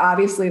pool, but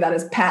obviously that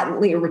is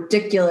patently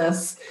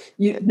ridiculous.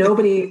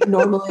 Nobody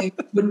normally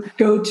would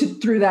go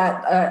through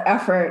that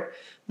effort.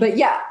 But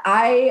yeah,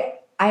 I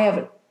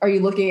have Are you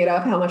looking it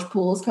up? How much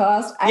pools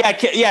cost?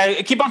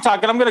 Keep on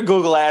talking. I'm going to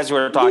Google as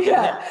we're talking.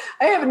 Yeah,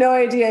 I have no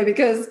idea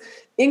because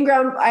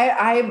in-ground,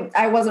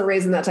 I wasn't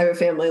raised in that type of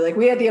family. Like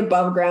we had the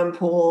above ground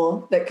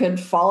pool that could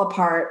fall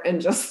apart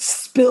and just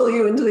spill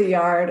you into the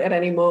yard at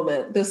any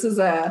moment. This is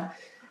all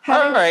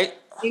right.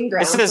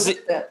 In-ground. It says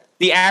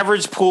the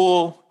average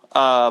pool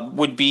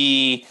would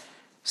be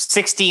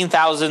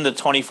 $16,000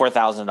 to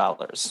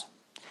 $24,000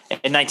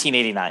 in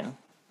 1989.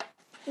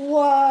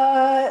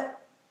 What?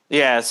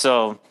 Yeah,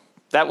 so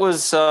that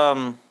was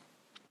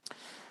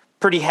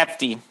pretty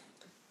hefty.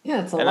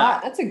 Yeah, it's a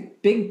lot. That's a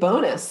big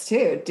bonus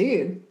too,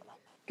 dude.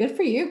 Good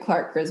for you,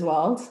 Clark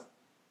Griswold.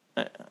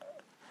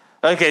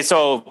 Okay,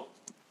 so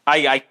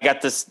I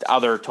got this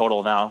other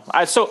total now.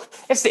 So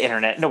it's the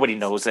internet. Nobody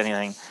knows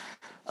anything.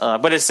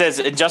 But it says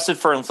adjusted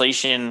for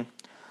inflation,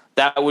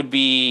 it would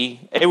be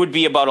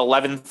about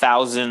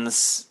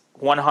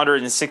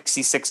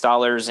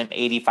 $11,166.85 in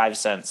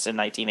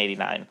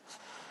 1989.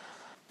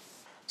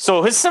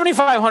 So his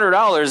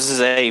 $7,500 is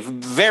a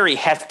very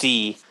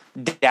hefty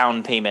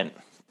down payment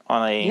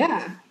on a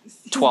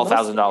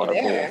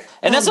 $12,000 pool.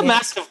 And that's a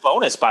massive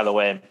bonus, by the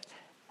way.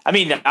 I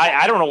mean,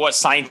 I don't know what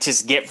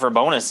scientists get for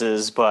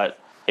bonuses, but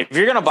if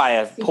you're going to buy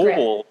a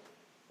pool,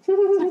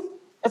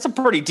 that's a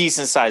pretty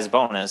decent sized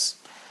bonus.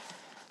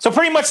 So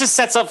pretty much this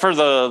sets up for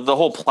the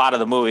whole plot of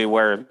the movie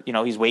where,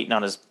 he's waiting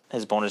on his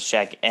bonus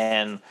check,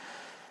 and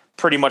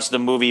pretty much the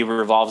movie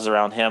revolves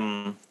around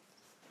him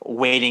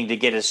waiting to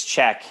get his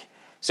check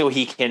so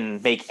he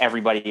can make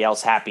everybody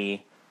else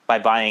happy by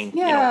buying,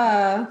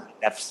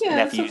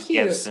 nephews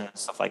gifts and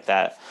stuff like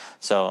that.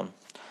 So.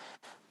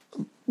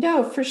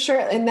 No, for sure.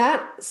 And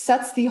that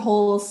sets the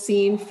whole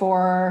scene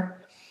for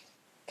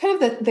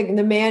kind of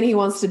the man he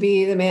wants to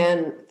be, the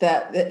man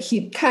that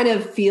he kind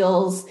of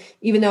feels,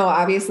 even though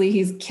obviously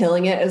he's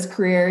killing it as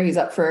career, he's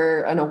up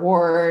for an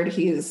award.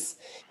 He's,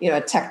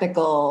 a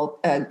technical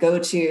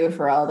go-to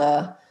for all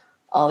the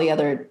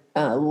other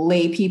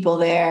lay people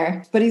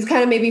there, but he's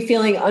kind of maybe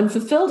feeling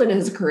unfulfilled in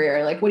his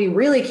career. Like what he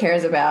really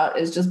cares about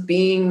is just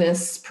being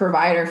this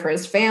provider for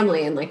his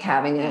family and like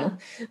having a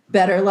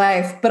better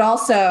life. But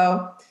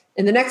also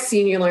in the next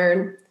scene, you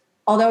learn,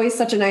 although he's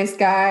such a nice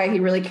guy,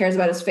 he really cares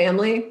about his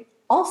family.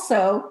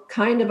 Also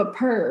kind of a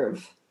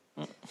perv.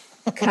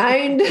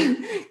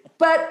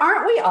 But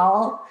aren't we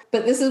all?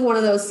 But this is one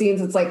of those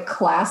scenes that's like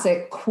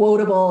classic,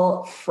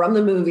 quotable from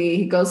the movie.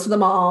 He goes to the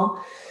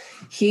mall.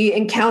 He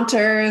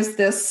encounters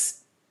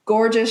this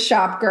gorgeous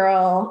shop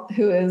girl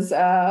who is,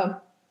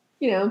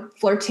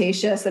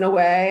 flirtatious in a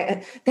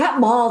way. That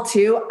mall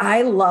too.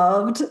 I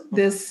loved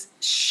this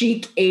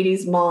chic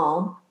 80s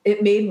mall.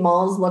 It made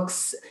malls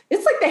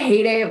it's like the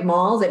heyday of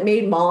malls. It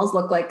made malls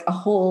look like a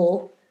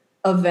whole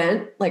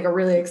event, like a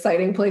really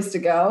exciting place to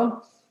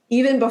go.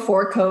 Even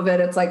before COVID,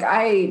 it's like,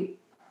 I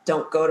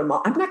don't go to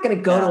mall. I'm not going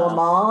to go to a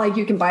mall. Like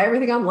you can buy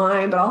everything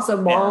online, but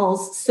also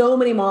malls, so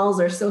many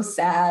malls are so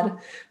sad.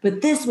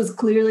 But this was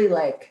clearly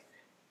like,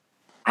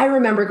 I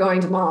remember going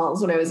to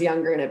malls when I was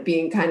younger and it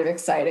being kind of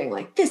exciting.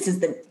 Like, this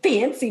is the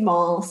fancy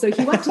mall. So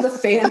he went to the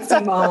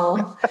fancy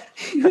mall.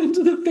 He went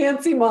to the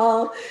fancy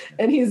mall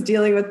and he's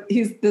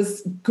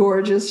this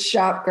gorgeous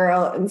shop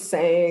girl and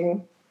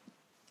saying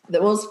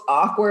the most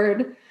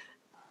awkward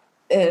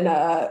and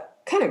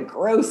kind of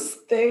gross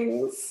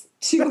things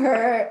to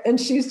her. And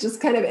she's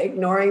just kind of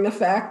ignoring the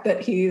fact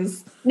that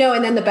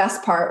and then the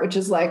best part, which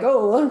is like,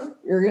 oh,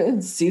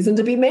 you're seasoned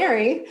to be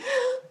Mary.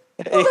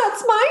 Well,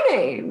 that's my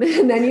name.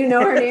 And then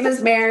her name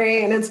is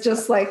Mary, and it's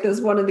just like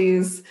this one of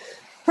these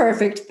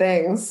perfect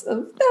things.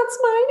 That's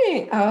my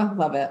name. Oh,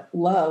 love it.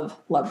 Love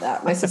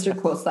that. My sister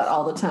quotes that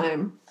all the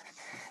time.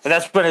 And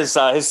that's when his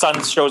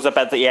son shows up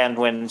at the end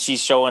when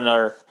she's showing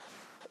the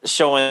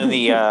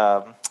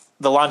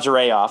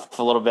lingerie off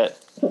a little bit.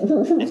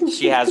 And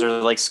she has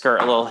her like skirt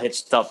a little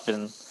hitched up,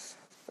 and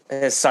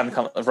his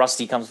son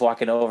Rusty comes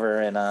walking over,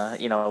 and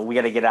we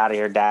got to get out of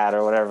here, Dad,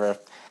 or whatever.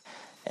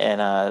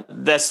 And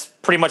this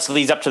pretty much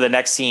leads up to the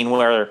next scene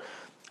where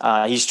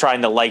he's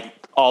trying to light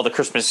all the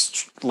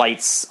Christmas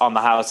lights on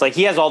the house. Like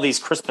he has all these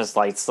Christmas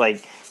lights,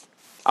 like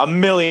a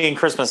million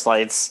Christmas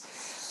lights,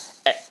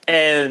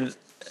 and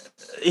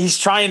he's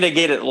trying to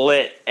get it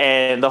lit.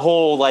 And the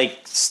whole like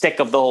stick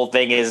of the whole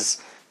thing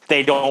is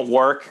they don't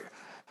work.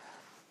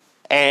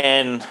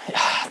 And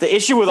the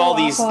issue with all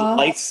these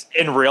lights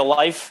in real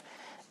life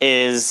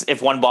is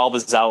if one bulb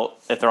is out,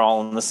 if they're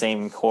all in the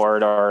same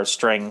cord or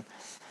string,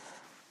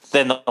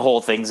 then the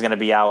whole thing's going to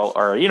be out.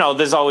 Or,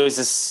 there's always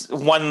this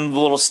one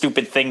little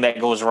stupid thing that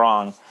goes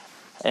wrong.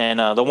 And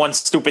the one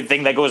stupid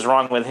thing that goes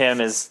wrong with him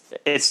is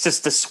it's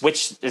just the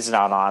switch is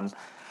not on.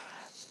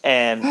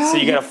 And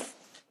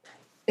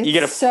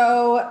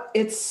so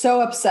it's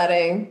so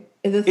upsetting.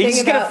 The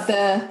thing about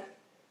the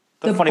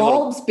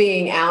bulbs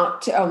being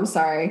out. I'm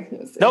sorry.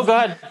 No, go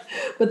ahead.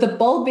 But the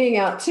bulb being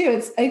out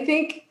too. I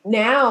think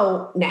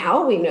now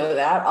we know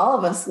that. All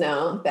of us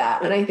know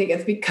that. And I think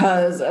it's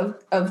because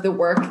of the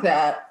work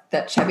that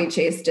Chevy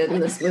Chase did in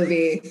this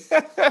movie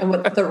and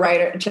with the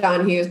writer,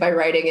 John Hughes, by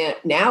writing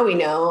it. Now we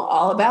know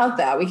all about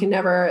that. We can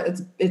never,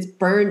 it's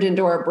burned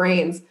into our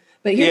brains.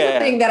 But here's the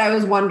thing that I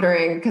was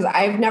wondering, because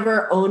I've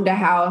never owned a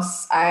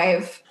house.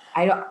 I've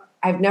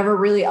never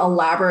really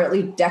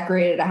elaborately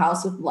decorated a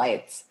house with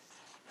lights.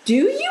 Do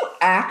you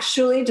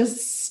actually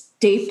just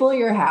staple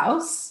your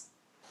house?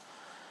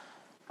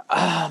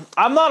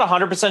 I'm not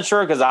 100%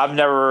 sure because I've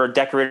never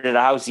decorated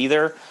a house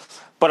either.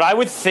 But I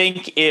would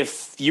think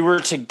if you were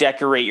to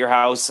decorate your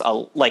house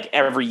like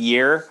every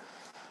year,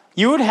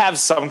 you would have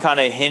some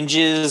kind of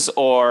hinges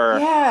or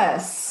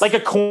like a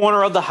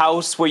corner of the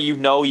house where you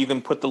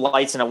can put the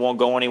lights and it won't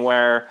go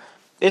anywhere.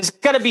 There's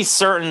got to be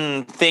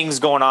certain things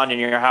going on in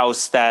your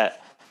house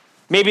that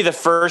maybe the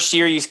first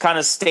year you kind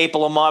of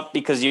staple them up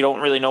because you don't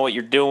really know what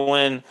you're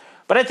doing.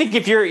 But I think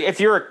if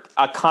you're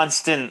a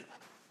constant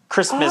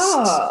Christmas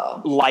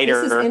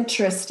lighter, this is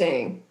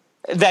interesting.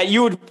 That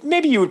you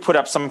would put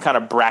up some kind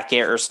of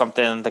bracket or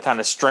something to kind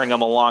of string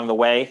them along the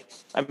way.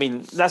 I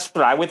mean, that's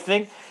what I would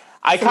think.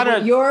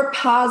 What you're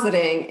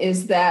positing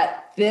is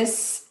that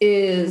this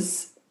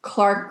is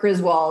Clark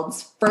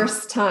Griswold's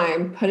first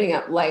time putting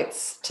up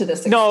lights to this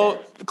extent. No,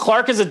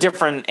 Clark is a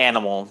different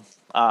animal.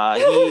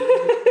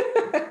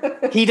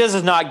 He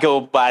does not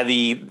go by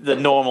the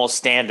normal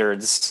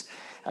standards.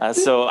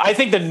 So I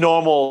think the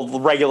normal,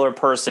 regular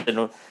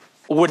person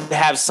would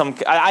have some.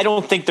 I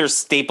don't think they're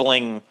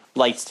stapling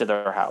lights to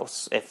their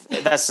house. If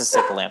that's the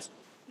simple answer.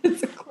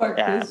 It's a Clark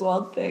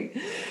Griswold thing.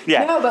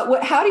 Yeah. No,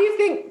 but how do you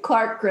think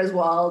Clark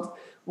Griswold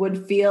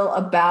would feel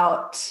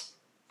about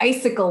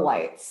icicle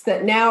lights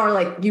that now are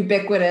like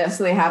ubiquitous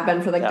and they have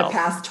been for the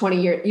past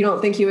 20 years? You don't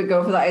think he would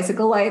go for the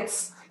icicle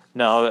lights?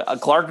 No,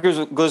 Clark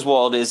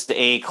Griswold is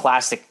a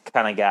classic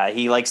kind of guy.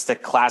 He likes the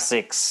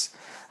classics,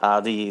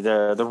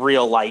 the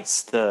real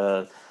lights,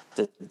 the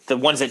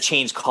ones that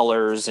change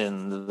colors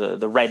and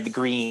the red, the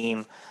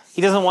green.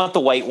 He doesn't want the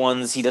white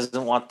ones. He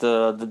doesn't want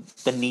the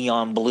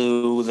neon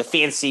blue, the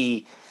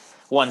fancy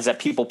ones that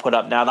people put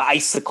up now. The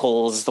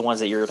icicles, the ones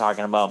that you were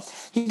talking about.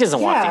 He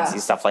doesn't want fancy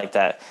stuff like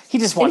that. He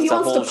just wants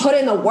to put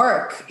in the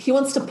work. He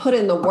wants to put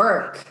in the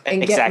work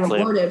and get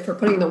rewarded for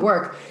putting the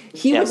work.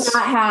 He would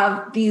not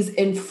have these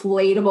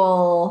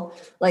inflatable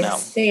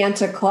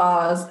Santa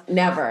Claus.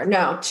 Never.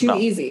 No, too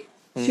easy.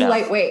 Too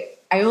lightweight.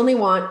 I only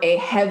want a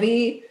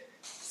heavy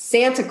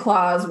Santa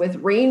Claus with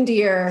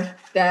reindeer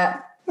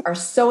that are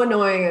so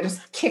annoying. I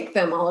just kick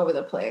them all over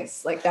the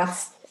place.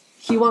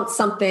 He wants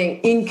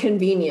something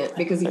inconvenient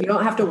because if you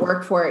don't have to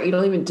work for it, you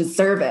don't even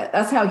deserve it.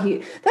 Those are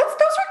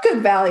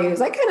good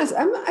values.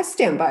 I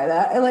stand by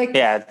that.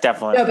 Yeah,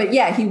 definitely. No,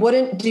 but he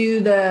wouldn't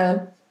do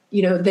the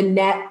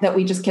net that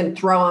we just can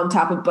throw on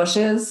top of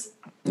bushes.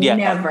 Yeah.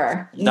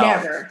 Never.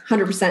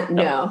 100%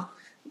 no.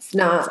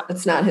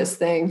 It's not his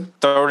thing.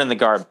 Throw it in the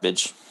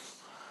garbage.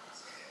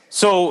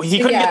 So he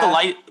couldn't get the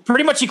light.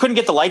 Pretty much he couldn't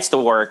get the lights to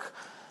work.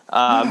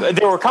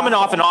 They were coming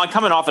off and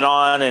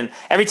on, and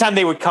every time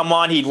they would come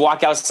on, he'd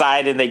walk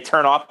outside and they'd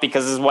turn off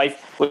because his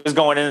wife was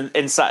going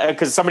inside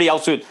because somebody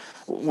else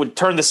would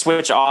turn the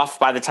switch off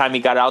by the time he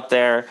got out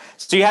there.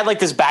 So you had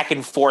this back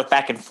and forth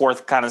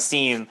kind of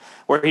scene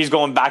where he's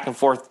going back and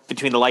forth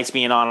between the lights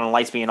being on and the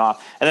lights being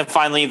off, and then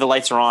finally the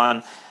lights are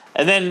on,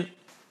 and then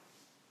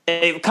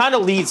it kind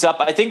of leads up.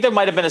 I think there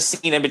might have been a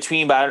scene in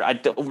between, but I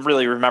don't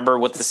really remember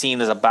what the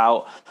scene is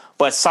about.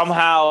 But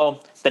somehow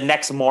the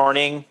next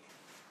morning.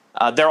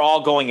 They're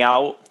all going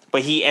out,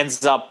 but he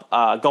ends up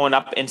going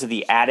up into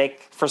the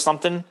attic for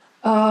something.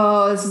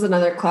 Oh, this is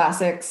another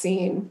classic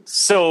scene.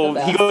 So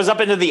he goes up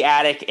into the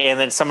attic, and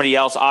then somebody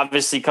else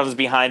obviously comes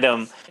behind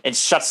him and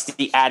shuts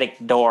the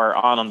attic door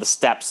on the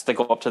steps that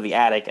go up to the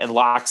attic and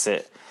locks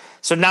it.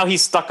 So now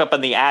he's stuck up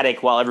in the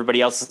attic while everybody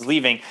else is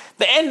leaving.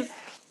 And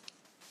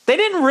they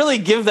didn't really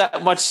give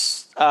that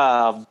much.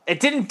 It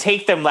didn't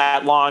take them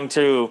that long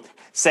to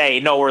say,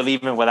 no, we're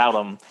leaving without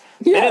him.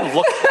 They didn't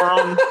look for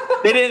him.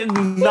 They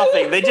didn't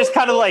nothing. They just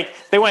kind of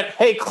they went,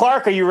 hey,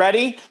 Clark, are you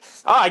ready?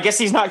 Oh, I guess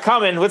he's not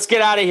coming. Let's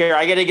get out of here.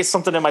 I got to get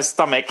something in my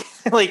stomach.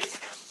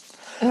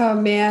 Oh,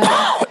 man.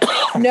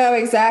 No,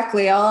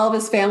 exactly. All of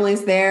his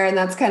family's there. And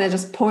that's kind of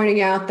just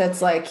pointing out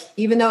that's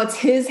even though it's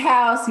his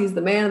house, he's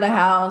the man of the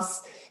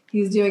house.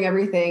 He's doing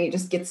everything. He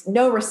just gets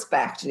no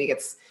respect. And he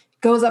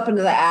goes up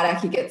into the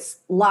attic. He gets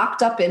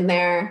locked up in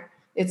there.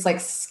 It's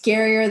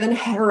scarier than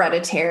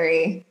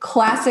Hereditary.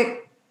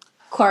 Classic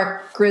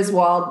Clark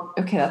Griswold.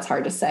 Okay, that's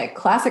hard to say.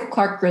 Classic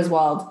Clark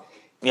Griswold.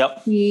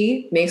 Yep.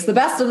 He makes the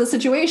best of the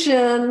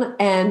situation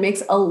and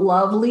makes a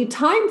lovely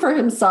time for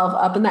himself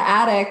up in the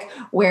attic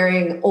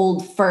wearing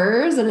old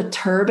furs and a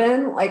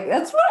turban.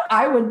 That's what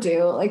I would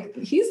do.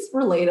 He's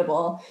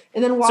relatable.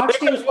 And then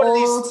watching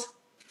old...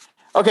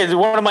 Okay,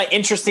 one of my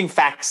interesting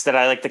facts that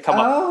I like to come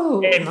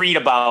up and read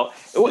about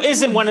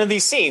is in one of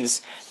these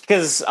scenes.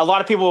 Because a lot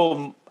of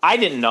people... I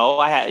didn't know.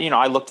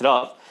 I looked it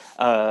up.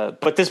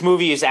 But this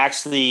movie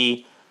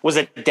was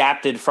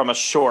adapted from a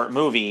short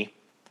movie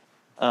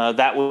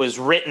that was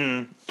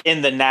written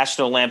in the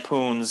National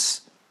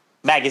Lampoon's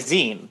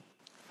magazine.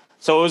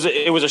 So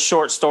it was a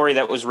short story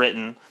that was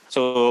written.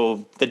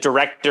 So the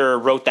director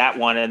wrote that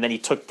one, and then he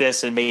took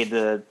this and made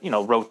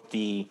wrote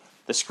the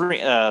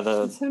screen.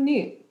 That's so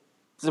neat.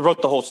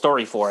 Wrote the whole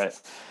story for it.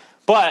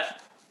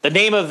 But the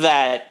name of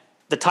that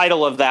the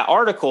title of that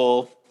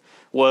article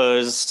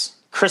was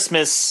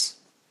Christmas.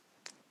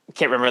 I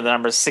can't remember the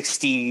number,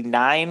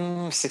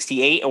 69,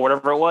 68, or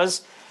whatever it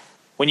was.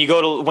 When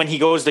he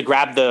goes to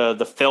grab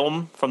the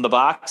film from the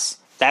box,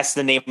 that's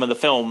the name of the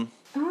film.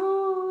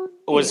 Oh,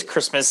 It was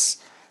Christmas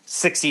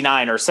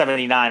 69 or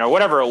 79 or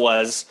whatever it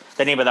was.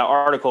 The name of that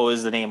article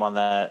is the name on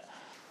that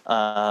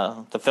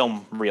the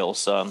film reel.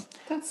 So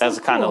that's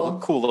a kind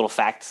of cool little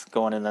fact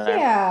going in there.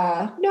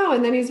 Yeah. No,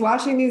 and then he's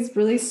watching these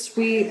really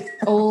sweet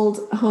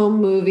old home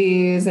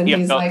movies, and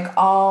he's like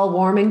all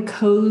warm and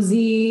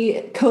cozy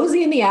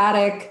in the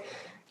attic,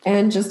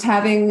 and just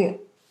having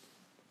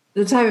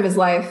the time of his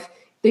life.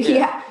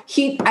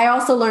 I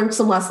also learned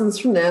some lessons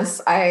from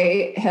this.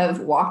 I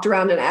have walked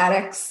around in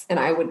attics, and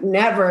I would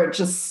never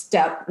just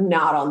step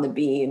not on the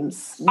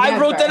beams. Never. I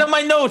wrote that in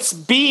my notes.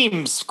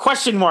 Beams,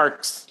 question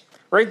marks.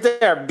 Right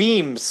there,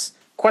 beams,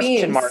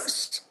 question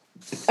marks.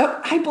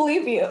 Oh, I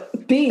believe you.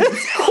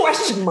 Beams,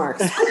 question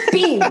marks,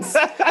 beams.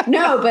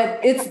 No,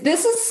 but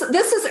this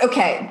is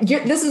okay.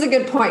 This is a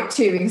good point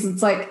too, because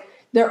it's like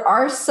there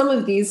are some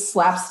of these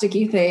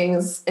slapsticky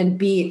things and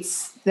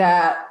beats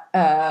that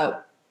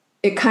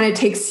it kind of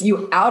takes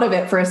you out of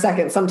it for a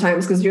second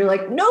sometimes, because you're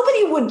like,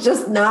 nobody would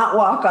just not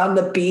walk on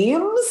the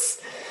beams,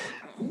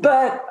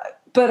 but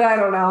I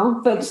don't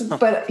know,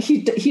 but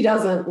he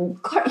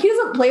doesn't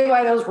play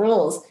by those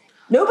rules.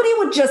 Nobody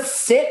would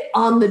just sit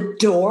on the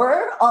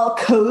door all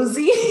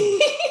cozy.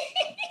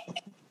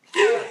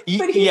 But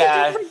he's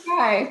a different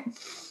guy.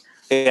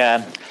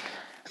 Yeah.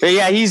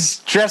 Yeah, he's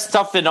dressed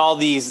up in all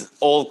these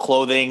old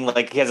clothing.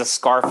 Like he has a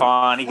scarf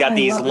on. He got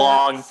these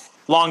long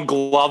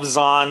gloves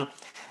on.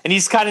 And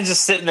he's kind of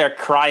just sitting there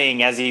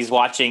crying as he's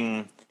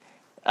watching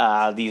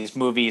these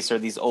movies or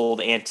these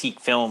old antique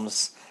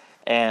films.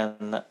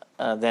 And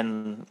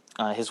then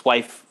his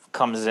wife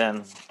comes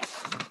in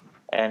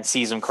and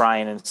sees him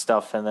crying and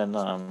stuff, and then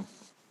I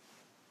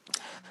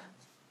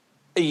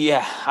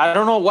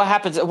don't know what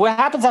happens. What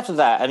happens after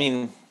that? I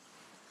mean,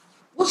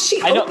 well,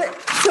 she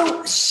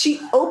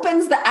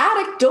opens the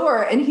attic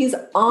door, and he's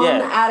on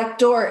the attic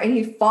door, and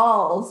he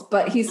falls,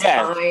 but he's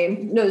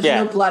fine. No, there's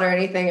no blood or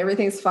anything.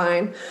 Everything's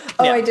fine.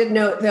 Oh, I did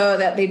note though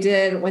that they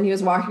did, when he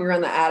was walking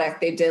around the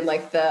attic, they did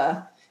like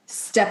the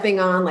stepping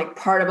on like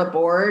part of a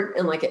board,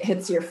 and like it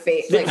hits your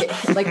face,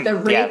 like the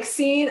rake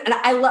scene. And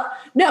I love.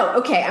 No,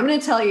 okay, I'm going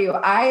to tell you,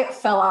 I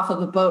fell off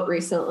of a boat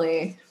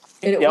recently,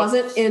 and it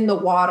wasn't in the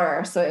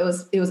water, so it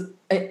was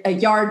a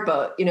yard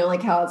boat. You know,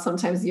 like how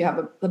sometimes you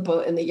have a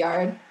boat in the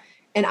yard,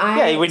 and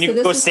when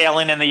you go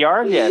sailing in the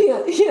yard,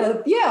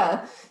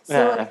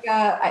 So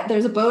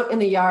there's a boat in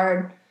the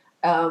yard,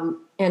 and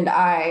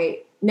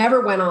I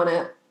never went on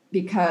it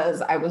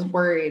because I was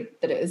worried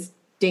that it was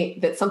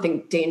that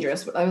something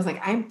dangerous. I was like,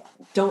 I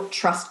don't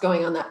trust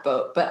going on that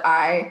boat, but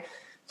I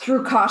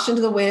threw caution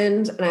to the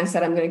wind, and I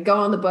said, I'm going to go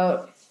on the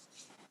boat.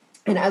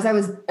 And as I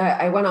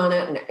went on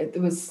it, and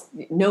it was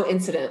no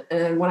incident.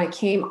 And then when I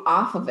came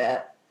off of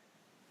it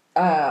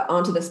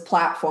onto this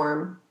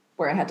platform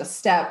where I had to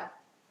step,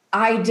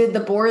 I did the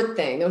board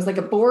thing. There was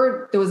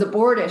a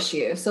board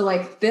issue. So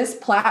like this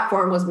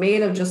platform was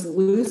made of just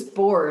loose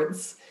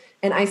boards,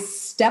 and I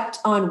stepped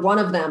on one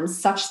of them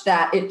such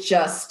that it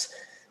just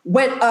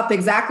went up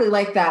exactly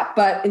like that.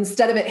 But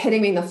instead of it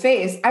hitting me in the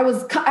face, I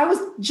was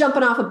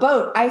jumping off a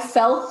boat. I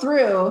fell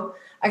through.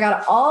 I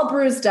got all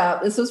bruised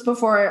up. This was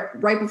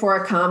right before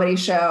a comedy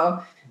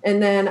show.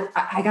 And then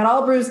I got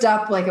all bruised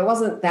up. Like it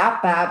wasn't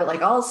that bad, but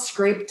like all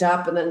scraped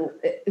up. And then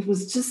it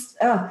was just,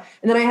 and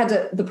then I had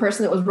the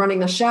person that was running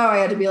the show, I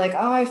had to be like,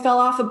 oh, I fell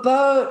off a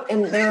boat.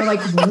 And they were like,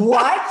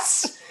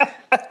 what?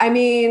 I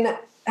mean,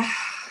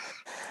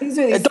 these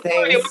are these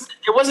things.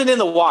 It wasn't in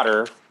the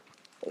water.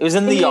 It was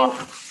in the yard.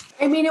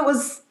 I mean, it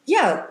was,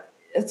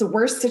 it's a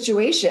worse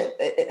situation.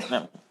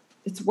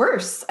 It's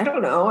worse. I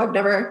don't know. It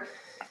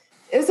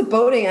was a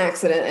boating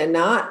accident, and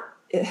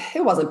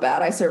it wasn't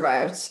bad. I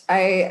survived.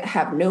 I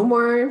have no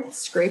more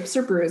scrapes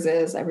or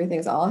bruises.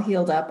 Everything's all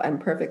healed up. I'm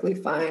perfectly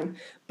fine.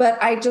 But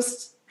I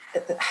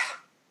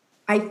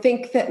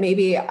think that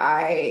maybe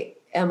I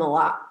am a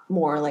lot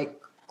more like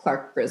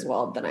Clark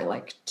Griswold than I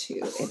like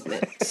to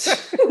admit.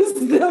 Is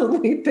the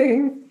only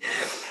thing.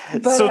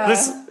 But,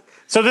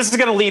 So this is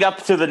going to lead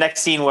up to the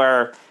next scene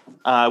where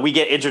we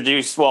get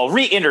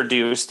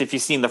reintroduced. If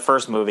you've seen the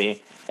first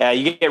movie,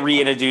 you get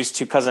reintroduced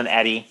to Cousin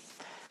Eddie.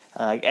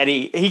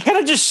 Eddie, he kind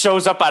of just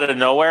shows up out of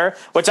nowhere,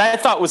 which I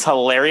thought was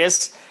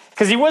hilarious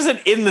because he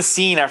wasn't in the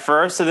scene at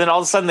first, and then all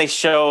of a sudden they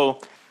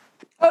show.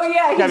 Oh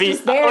yeah, he's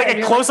just there, like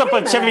a close up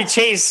of Chevy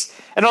Chase,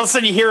 and all of a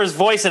sudden you hear his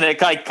voice, and it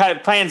like kind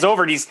of pans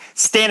over, and he's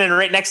standing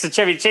right next to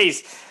Chevy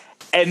Chase.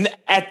 And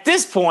at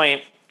this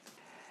point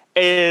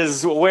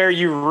is where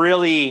you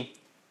really.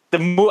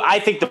 I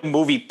think the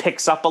movie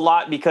picks up a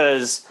lot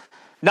because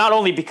not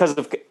only because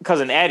of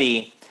Cousin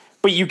Eddie,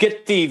 but you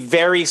get the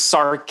very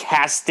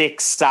sarcastic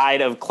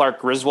side of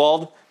Clark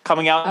Griswold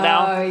coming out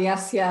now. Oh,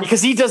 yes.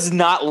 Because he does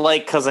not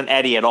like Cousin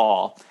Eddie at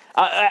all.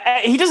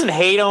 He doesn't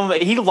hate him.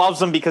 He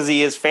loves him because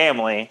he is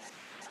family.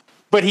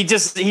 But he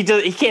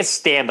can't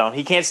stand him.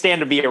 He can't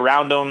stand to be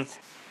around him.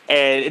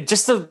 and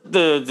just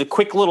the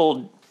quick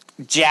little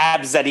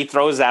jabs that he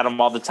throws at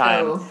him all the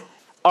time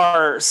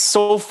are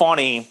so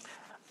funny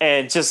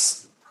and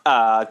just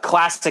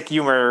classic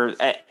humor.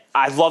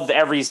 I loved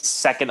every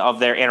second of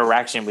their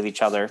interaction with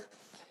each other.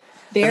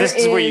 This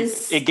is where you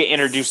get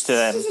introduced to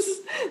them.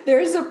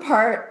 There's a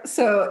part.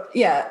 So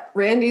yeah,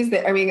 Randy's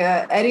there. I mean,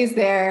 Eddie's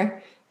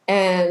there,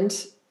 and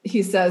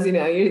he says, "You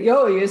know,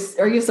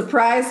 are you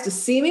surprised to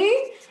see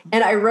me?"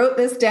 And I wrote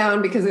this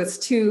down because it's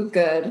too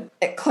good.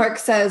 Clark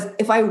says,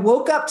 "If I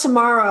woke up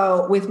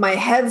tomorrow with my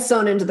head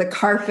sewn into the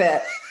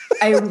carpet,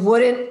 I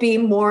wouldn't be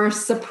more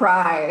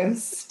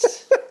surprised."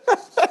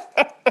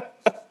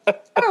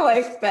 I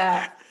like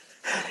that.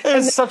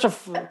 It's such a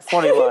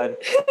funny line.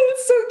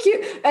 It's so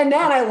cute. And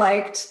then I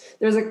liked,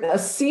 there's a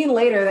scene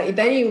later that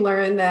then you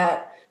learn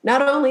that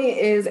not only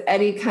is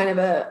Eddie kind of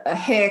a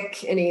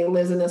hick and he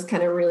lives in this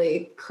kind of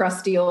really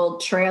crusty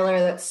old trailer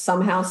that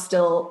somehow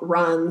still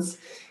runs,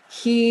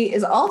 he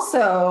is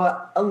also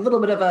a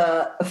little bit of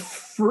a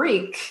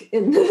freak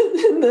in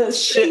the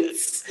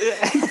sheets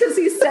because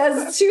he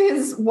says to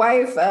his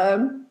wife,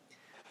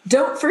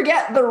 "Don't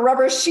forget the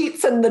rubber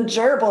sheets and the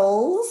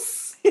gerbils."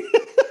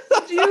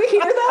 Do you hear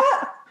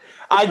that?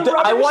 I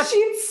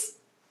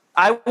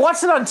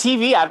watched it on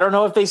TV. I don't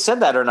know if they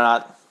said that or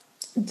not.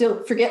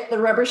 Don't forget the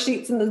rubber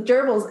sheets and the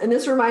gerbils. And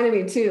this reminded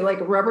me too, like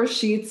rubber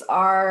sheets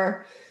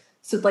are,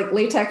 so like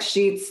latex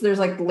sheets, there's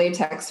like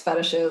latex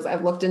fetishes.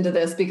 I've looked into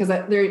this because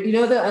there, you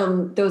know,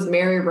 those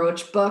Mary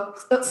Roach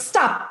books.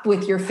 Stop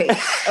with your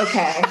face.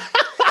 Okay.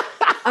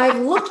 I've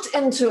looked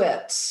into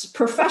it.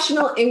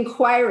 Professional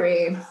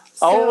inquiry.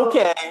 So,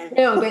 okay.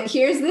 No, but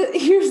here's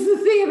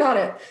the thing about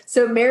it.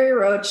 So Mary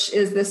Roach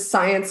is this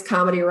science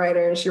comedy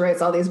writer, and she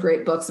writes all these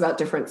great books about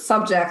different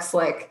subjects,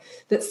 like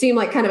that seem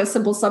like kind of a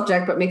simple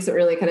subject, but makes it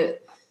really kind of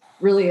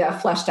really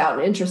fleshed out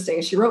and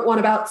interesting. She wrote one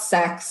about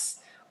sex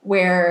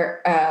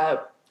where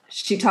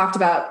she talked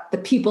about the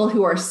people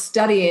who are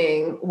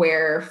studying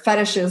where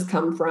fetishes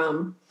come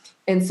from.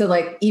 And so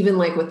like, even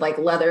like with like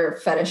leather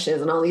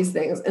fetishes and all these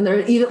things, and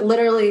they're even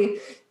literally,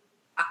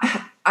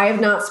 I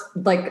have not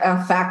like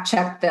fact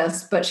checked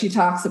this, but she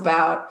talks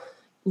about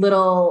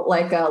little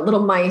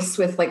mice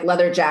with like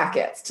leather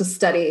jackets to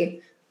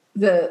study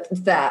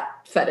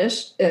that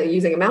fetish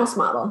using a mouse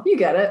model. You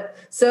get it.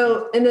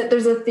 So, and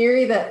there's a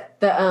theory that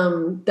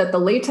the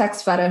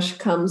latex fetish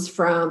comes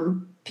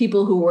from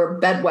people who were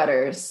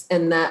bedwetters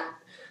and that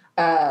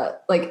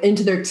like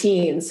into their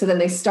teens. So then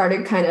they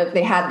started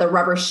they had the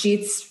rubber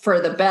sheets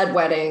for the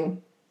bedwetting,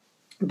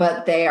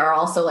 but they are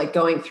also like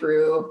going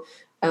through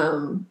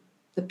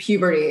the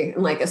puberty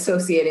and like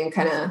associating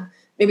kind of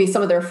maybe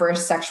some of their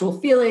first sexual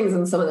feelings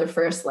and some of their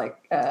first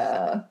like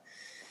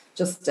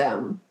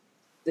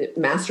the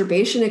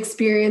masturbation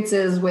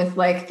experiences with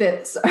like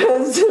this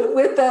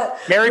with the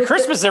Merry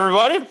Christmas,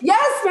 everybody.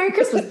 Yes, Merry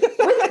Christmas.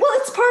 Well,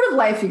 it's part of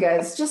life, you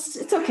guys. Just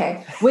it's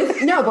okay.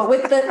 But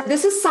with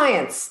this is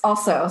science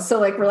also.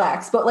 So like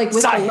relax. But like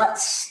with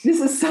this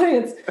is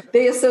science.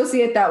 They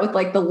associate that with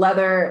like the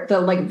leather, the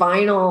like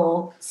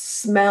vinyl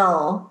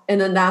smell, and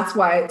then that's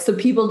why. So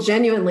people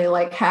genuinely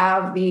like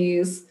have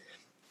these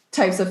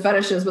types of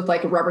fetishes with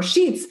like rubber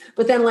sheets.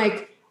 But then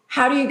like,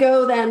 how do you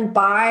go then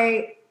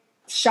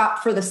shop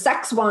for the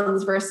sex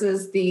ones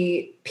versus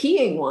the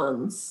peeing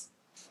ones?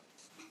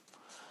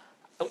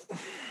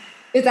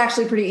 It's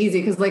actually pretty easy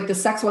because like the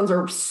sex ones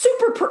are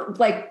super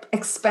like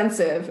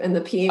expensive and the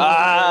peeing ones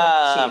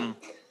are cheap.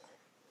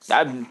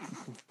 I'm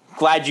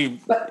glad you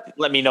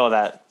let me know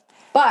that.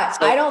 But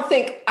so, I don't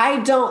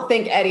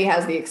think Eddie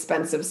has the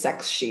expensive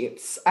sex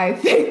sheets. I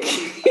think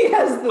he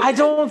has I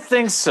don't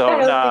think so.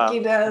 I don't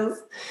think he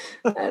does.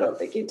 I don't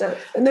think he does.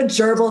 And the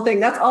gerbil thing,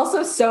 that's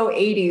also so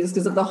 80s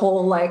because of the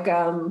whole like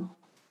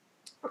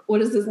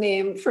what is his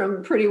name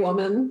from Pretty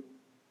Woman?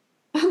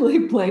 I'm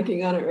like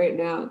blanking on it right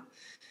now.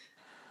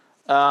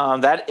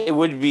 That it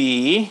would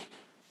be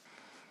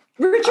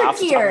Richard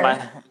Gere.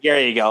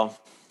 There you go.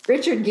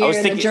 Richard Gere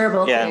and the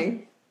gerbil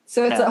thing.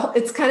 So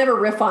it's kind of a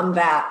riff on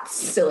that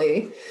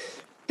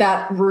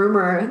that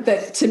rumor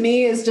that to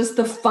me is just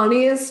the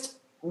funniest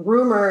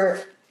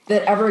rumor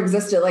that ever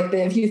existed. Like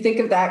if you think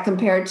of that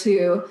compared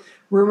to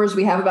rumors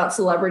we have about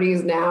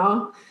celebrities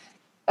now,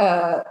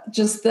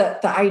 just the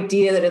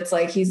idea that it's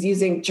like he's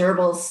using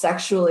gerbils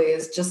sexually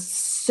is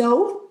just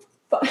so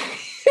funny.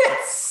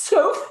 It's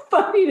so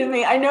funny to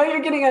me. I know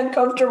you're getting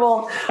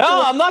uncomfortable.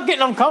 No, I'm not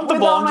getting uncomfortable.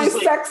 With all my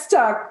sex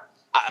talk.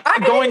 I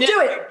didn't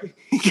do it.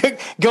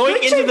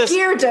 Richard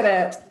Gere did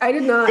it. I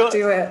did not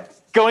do it.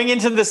 Going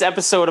into this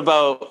episode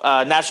about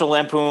National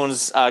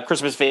Lampoon's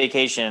Christmas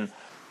Vacation,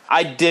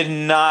 I did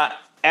not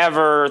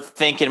ever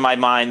think in my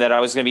mind that I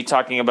was going to be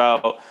talking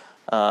about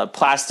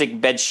plastic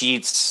bed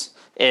sheets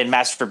and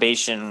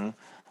masturbation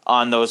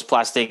on those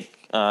plastic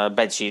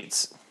bed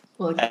sheets.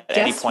 Well,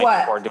 guess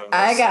what?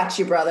 I got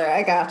you, brother.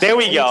 I got you. There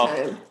we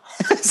go.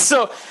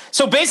 So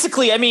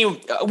basically, I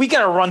mean, we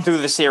got to run through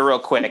this here real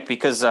quick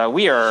because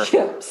we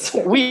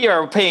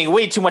are paying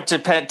way too much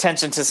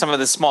attention to some of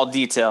the small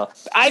detail.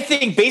 I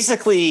think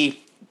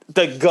basically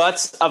the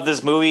guts of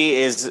this movie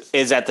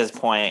is at this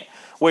point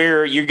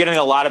where you're getting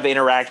a lot of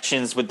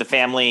interactions with the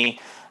family.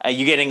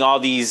 You're getting all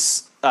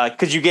these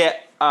because you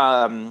get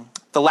the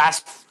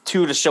last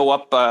two to show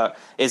up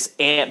is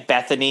Aunt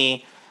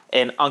Bethany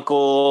and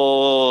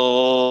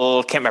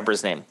Uncle, can't remember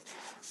his name,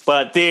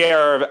 but they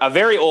are a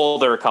very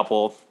older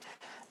couple.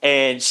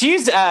 And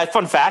she's,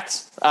 fun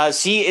fact,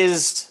 she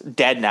is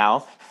dead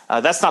now.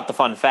 That's not the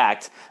fun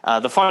fact.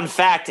 The fun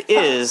fact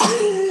is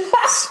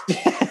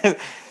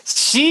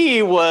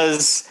she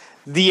was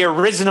the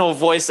original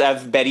voice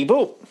of Betty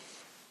Boop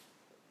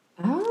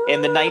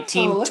in the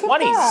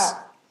 1920s.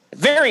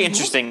 Very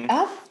interesting. Look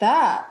at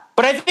that.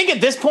 But I think at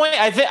this point,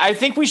 I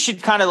think we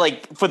should kind of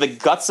like, for the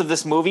guts of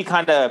this movie,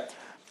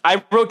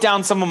 I wrote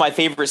down some of my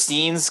favorite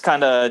scenes,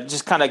 kind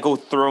of go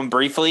through them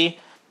briefly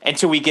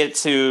until we get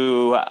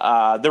to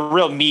the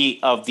real meat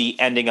of the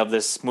ending of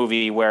this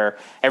movie, where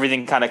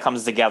everything kind of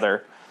comes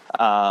together.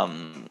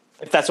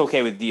 If that's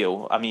okay with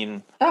you, I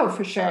mean. Oh,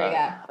 for sure,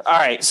 yeah. All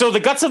right, so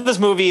the guts of this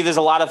movie, there's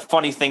a lot of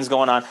funny things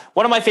going on.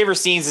 One of my favorite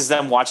scenes is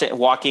them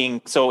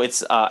walking. So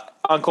it's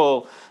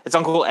Uncle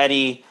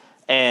Eddie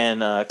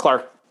and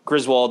Clark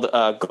Griswold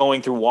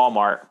going through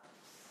Walmart,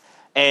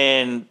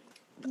 and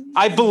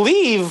I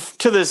believe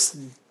to this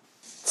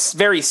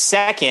very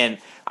second,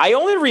 I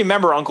only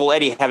remember Uncle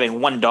Eddie having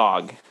one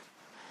dog.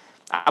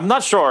 I'm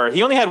not sure.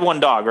 He only had one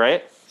dog,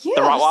 right? Yeah,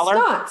 the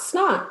Rottweiler?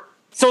 Snot.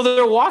 So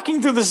they're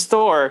walking through the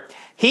store.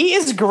 He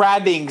is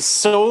grabbing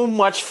so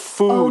much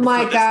food. Oh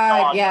my God,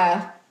 dog.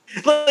 yeah.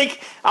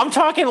 Like, I'm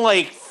talking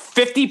like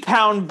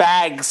 50-pound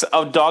bags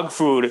of dog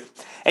food,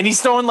 and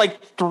he's throwing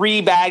like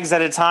 3 bags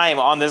at a time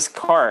on this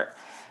cart.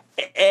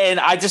 And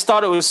I just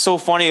thought it was so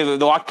funny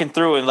walking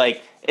through and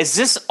like, is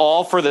this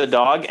all for the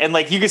dog? And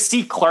like, you could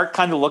see Clark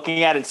kind of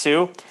looking at it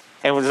too,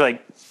 and was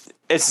like,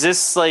 is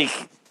this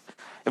like,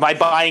 am I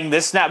buying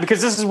this now?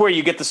 Because this is where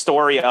you get the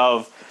story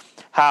of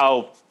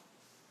how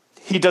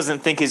he doesn't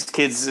think his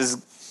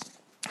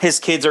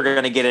kids are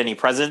going to get any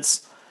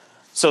presents.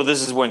 So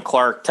this is when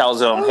Clark tells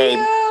him, "Hey,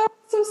 yeah,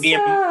 so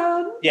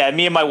sad.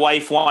 Me and my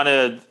wife want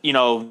to,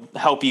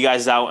 help you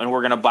guys out, and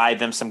we're going to buy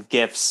them some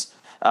gifts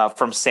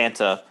from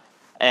Santa,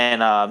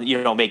 and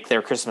make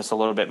their Christmas a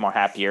little bit more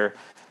happier."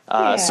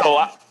 So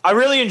I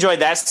really enjoyed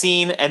that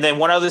scene. And then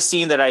one other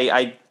scene that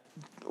I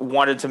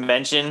wanted to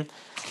mention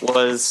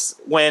was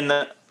when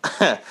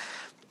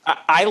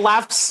I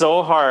laughed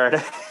so hard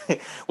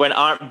when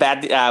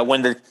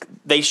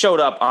they showed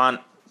up,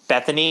 Aunt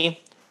Bethany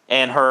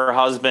and her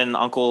husband,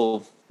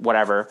 Uncle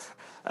whatever.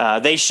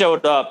 They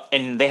showed up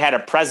and they had a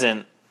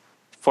present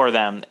for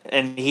them,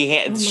 and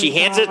she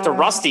hands it to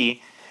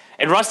Rusty,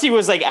 and Rusty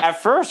was like,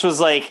 at first was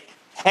like,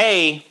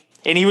 "Hey,"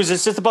 and he was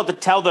just about to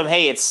tell them,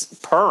 "Hey, it's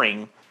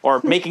purring or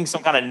making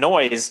some kind of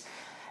noise,"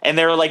 and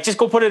they were like, "Just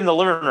go put it in the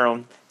living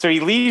room." So he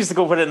leaves to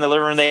go put it in the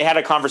living room. They had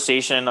a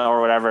conversation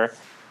or whatever,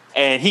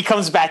 and he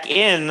comes back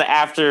in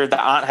after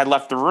the aunt had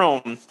left the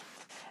room,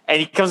 and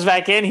he comes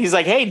back in. He's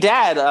like, "Hey,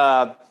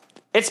 Dad,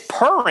 it's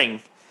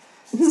purring."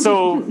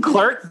 So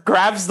Clark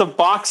grabs the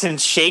box and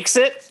shakes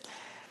it.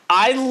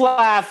 I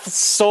laughed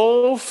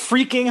so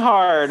freaking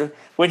hard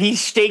when he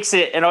shakes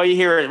it, and all you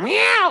hear is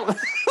meow,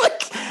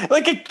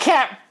 like a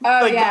cat.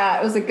 Oh yeah,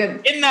 it was a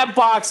good in that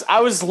box.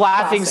 I was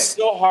laughing classic.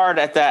 so hard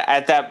at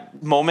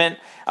that moment.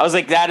 I was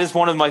like, that is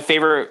one of my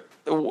favorite.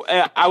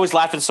 I was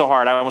laughing so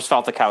hard, I almost fell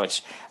off the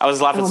couch. I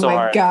was laughing so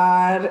hard. Oh my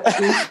God,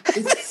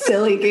 you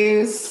silly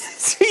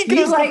goose!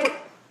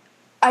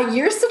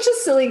 You're such a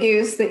silly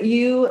goose that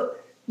you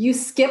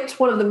skipped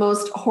one of the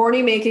most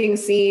horny making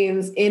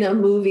scenes in a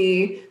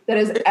movie that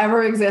has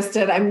ever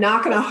existed. I'm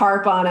not going to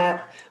harp on it,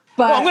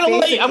 but I'm going to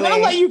let you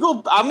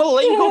go. I'm going to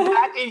let you go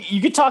back, and you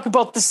could talk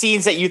about the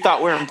scenes that you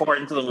thought were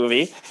important to the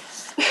movie.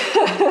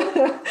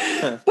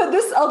 But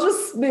I'll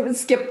just maybe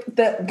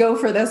go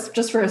for this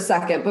just for a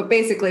second. But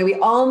basically, we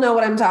all know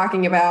what I'm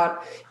talking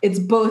about. It's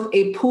both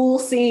a pool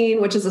scene,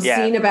 which is a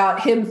scene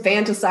about him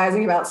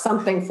fantasizing about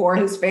something for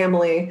his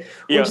family,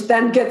 which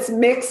then gets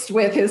mixed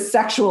with his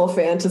sexual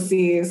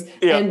fantasies.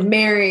 And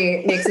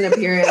Mary makes an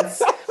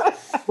appearance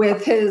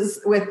with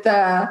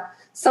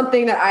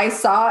something that I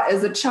saw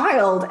as a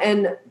child,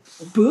 and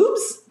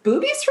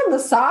boobies from the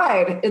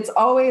side. It's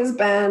always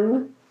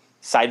been.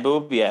 Side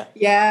boob, yeah.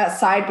 Yeah,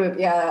 side boob,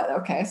 yeah.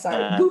 Okay,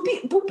 sorry.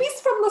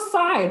 Boobies from the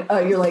side. Oh,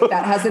 you're like,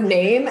 that has a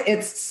name.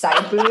 It's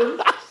side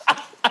boob.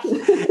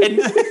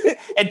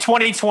 In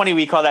 2020,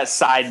 we call that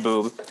side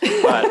boob.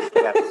 But,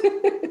 yeah.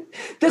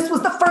 This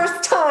was the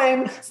first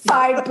time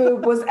side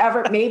boob was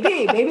ever.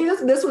 Maybe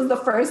this was the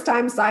first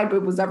time side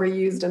boob was ever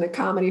used in a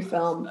comedy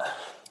film.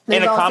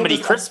 In a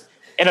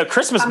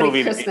Christmas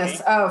movie.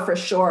 Christmas. Oh, for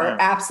sure,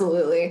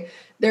 absolutely.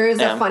 There is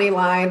a funny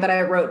line that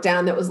I wrote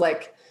down that was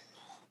like,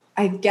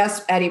 I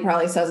guess Eddie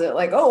probably says it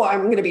like, "Oh,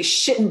 I'm going to be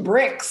shitting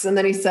bricks." And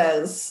then he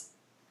says,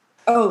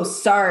 "Oh,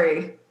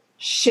 sorry,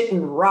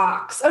 shitting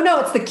rocks." Oh, no,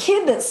 it's the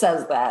kid that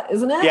says that,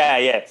 isn't it?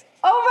 Yeah.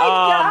 Oh, my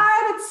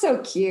God. It's so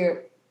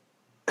cute.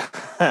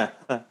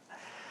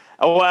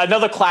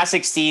 Another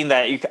classic scene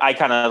that I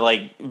kind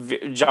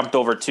of jumped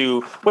over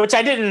to, which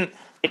I didn't,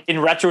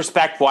 in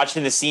retrospect,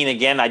 watching the scene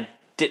again, I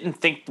didn't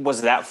think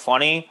was that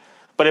funny.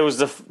 but it was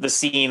the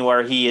scene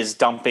where he is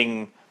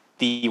dumping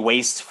the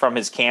waste from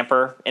his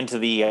camper into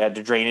the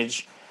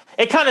drainage.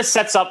 It kind of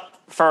sets up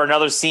for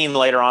another scene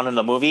later on in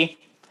the movie.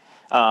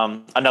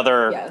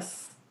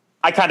 Yes.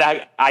 I kind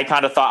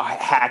of thought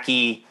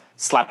hacky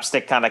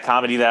slapstick kind of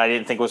comedy that I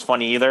didn't think was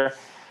funny either,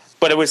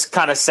 but it was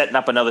kind of setting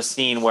up another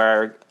scene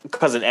where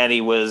Cousin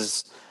Eddie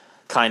was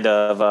he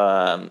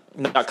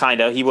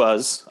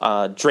was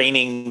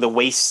draining the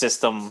waste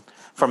system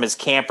from his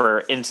camper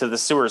into the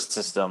sewer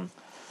system.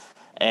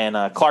 And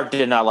Clark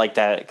did not like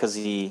that because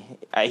he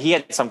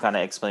had some kind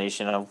of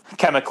explanation of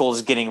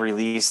chemicals getting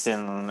released,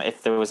 and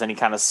if there was any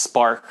kind of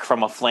spark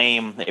from a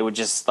flame, it would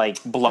just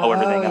like blow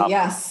everything up.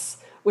 Yes,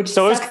 which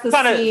so it was sets the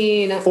kind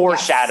scene. of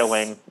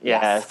foreshadowing,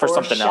 for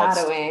something else.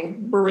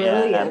 Foreshadowing,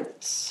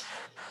 brilliant.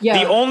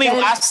 Yeah.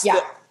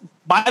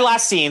 My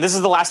last scene. This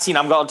is the last scene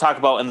I'm going to talk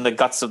about in the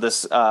guts of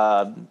this.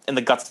 In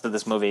the guts of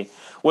this movie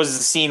was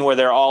the scene where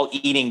they're all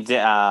eating.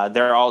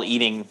 They're all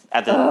eating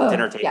at the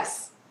dinner table.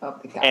 Yes. Oh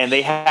my gosh. And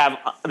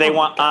they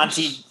want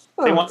Auntie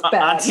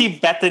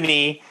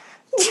Bethany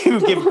to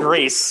give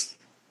grace.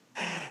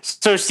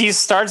 So she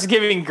starts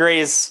giving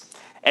grace,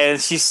 and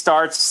she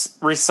starts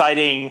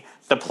reciting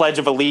the Pledge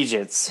of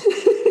Allegiance.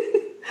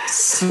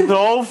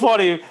 So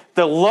funny.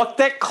 The look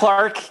that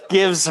Clark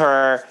gives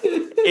her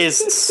is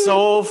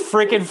so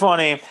freaking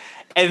funny.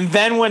 And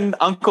then when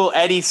Uncle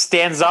Eddie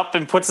stands up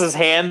and puts his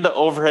hand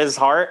over his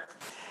heart,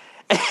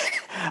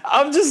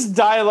 I'm just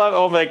dying laughing.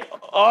 I'm like,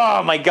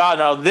 oh my God,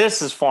 now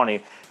this is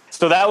funny.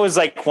 So that was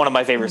like one of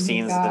my favorite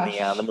scenes in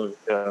the movie.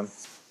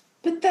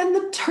 But then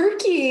the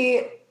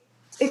turkey,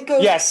 it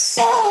goes. Yes.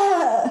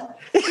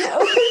 It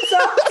opens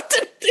up. I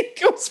didn't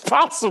think it was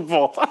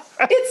possible.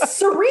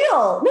 It's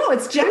surreal. No,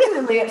 it's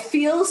genuinely, it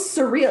feels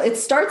surreal. It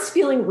starts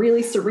feeling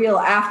really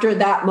surreal after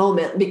that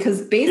moment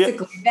because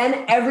basically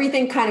then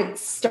everything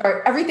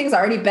everything's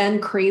already been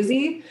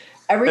crazy.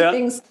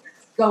 Everything's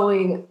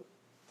going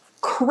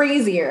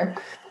crazier.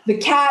 The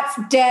cat's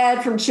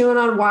dead from chewing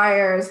on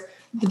wires.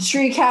 The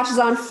tree catches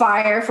on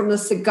fire from the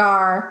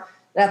cigar.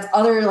 That's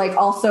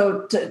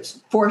also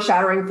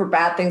foreshadowing for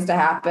bad things to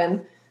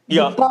happen.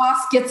 The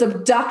boss gets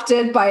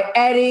abducted by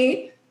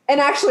Eddie.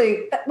 And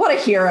actually, what a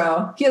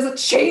hero. He has a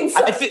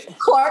chainsaw.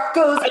 Clark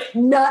goes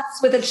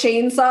nuts with a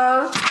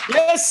chainsaw.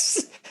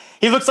 Yes.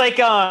 He looks like,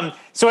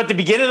 so at the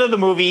beginning of the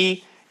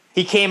movie,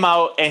 he came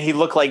out and he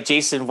looked like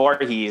Jason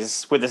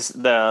Voorhees with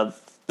the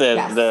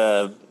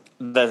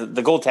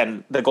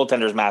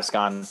goaltender's mask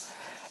on.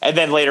 And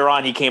then later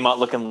on, he came out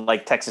looking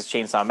like Texas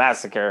Chainsaw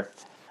Massacre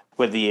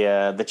with the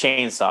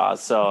chainsaw.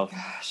 So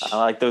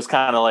like those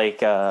kind of like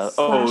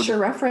slasher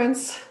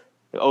reference.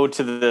 Ode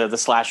to the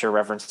slasher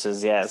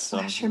references, yes.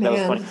 Slasher that was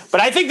man. funny. But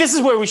I think this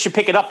is where we should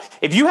pick it up.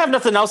 If you have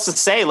nothing else to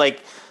say,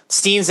 like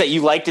scenes that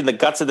you liked in the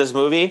guts of this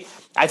movie,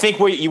 I think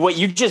what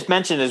you just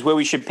mentioned is where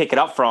we should pick it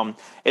up from.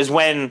 Is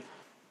when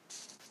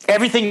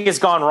everything has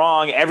gone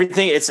wrong.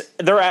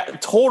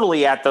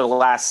 Totally at the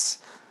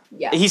last.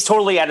 Yeah. He's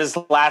totally at his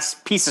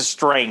last piece of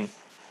string,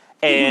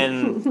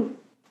 and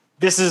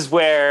this is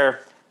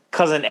where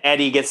Cousin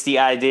Eddie gets the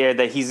idea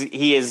that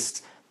he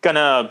is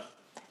gonna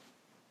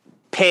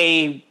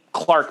pay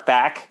Clark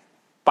back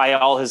by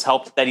all his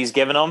help that he's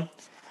given him,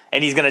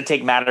 and he's going to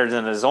take matters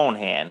in his own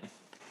hand.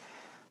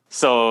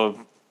 So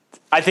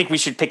I think we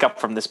should pick up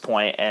from this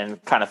point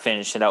and kind of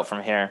finish it out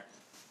from here.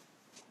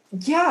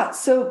 Yeah,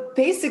 so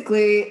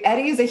basically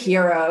Eddie's a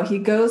hero. He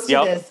goes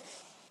to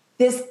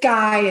this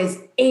guy is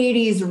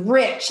 80s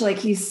rich, like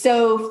he's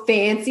so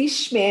fancy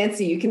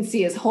schmancy. You can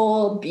see his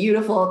whole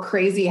beautiful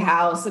crazy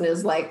house and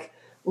his like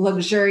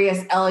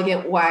luxurious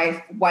elegant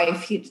wife.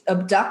 He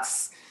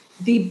abducts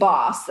the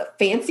boss, the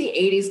fancy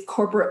 80s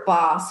corporate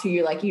boss who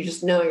you're like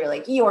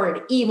you're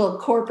an evil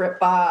corporate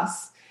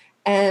boss.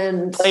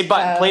 And played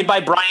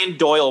by Brian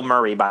Doyle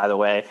Murray, by the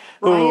way.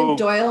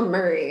 Doyle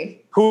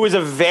Murray. Who is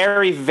a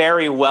very,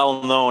 very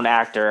well-known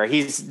actor.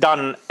 He's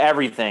done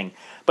everything.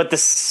 But the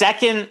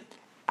second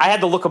I had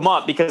to look him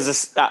up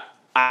because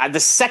the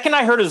second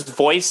I heard his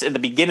voice at the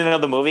beginning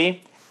of the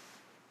movie,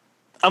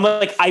 I'm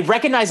like, I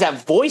recognize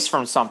that voice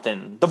from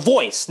something. The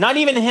voice, not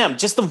even him,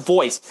 just the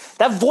voice.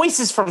 That voice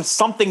is from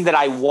something that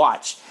I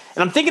watched.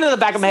 And I'm thinking in the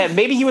back of my head,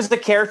 maybe he was the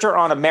character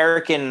on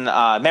American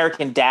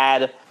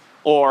Dad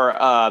or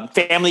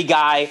Family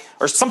Guy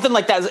or something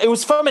like that. It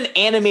was from an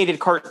animated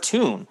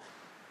cartoon.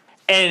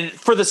 And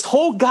for this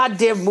whole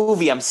goddamn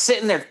movie, I'm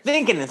sitting there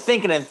thinking.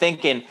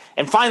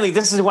 And finally,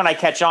 this is when I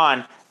catch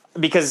on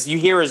because you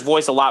hear his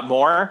voice a lot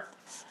more.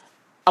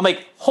 I'm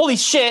like, holy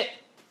shit.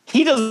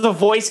 He does the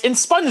voice in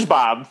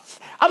SpongeBob.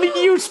 I'm a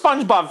huge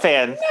SpongeBob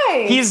fan.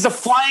 Nice. He's the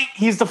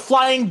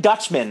Flying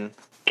Dutchman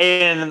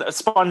in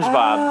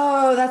SpongeBob.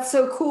 Oh, that's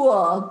so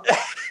cool.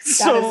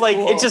 So like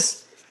cool.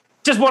 It's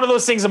just one of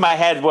those things in my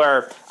head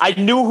where I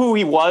knew who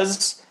he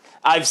was.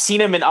 I've seen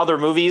him in other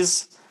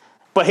movies,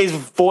 but his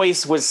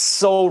voice was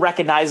so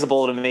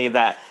recognizable to me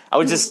that I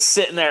was just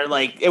sitting there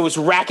like it was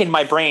racking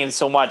my brain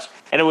so much,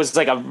 and it was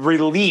like a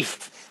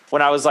relief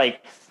when I was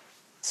like,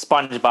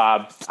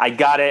 SpongeBob, I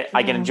got it.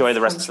 I can enjoy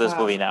the rest of this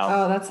movie now.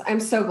 Oh, I'm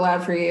so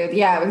glad for you.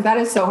 Yeah, that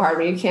is so hard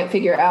when you can't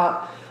figure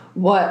out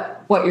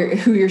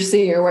who you're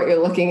seeing or what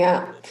you're looking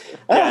at.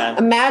 Yeah.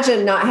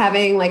 Imagine not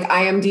having like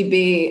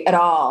IMDb at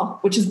all,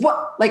 which is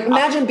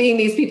imagine being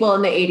these people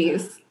in the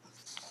 80s.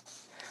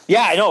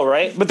 Yeah, I know,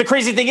 right? But the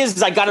crazy thing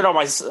is I got it on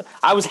my.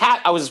 I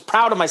was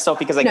proud of myself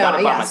because I got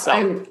it by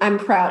myself. I'm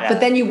proud. Yeah. But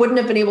then you wouldn't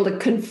have been able to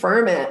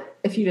confirm it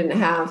if you didn't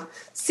have.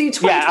 See,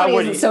 2020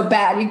 isn't so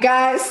bad, you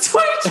guys.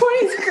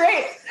 2020 is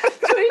great.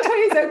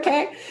 2020 is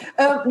okay.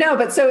 No,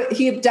 but so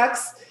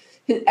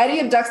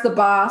Eddie abducts the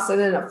boss, and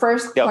then at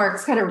first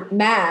Clark's kind of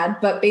mad,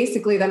 but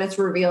basically then it's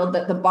revealed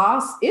that the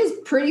boss is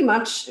pretty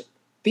much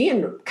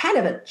being kind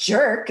of a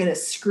jerk and a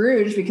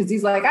Scrooge because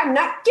he's like, I'm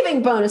not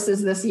giving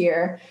bonuses this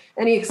year.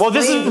 And he explains,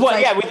 well, this is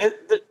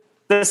what,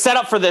 the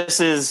setup for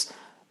this is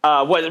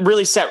what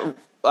really set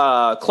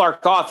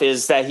Clark off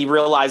is that he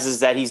realizes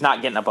that he's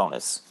not getting a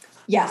bonus.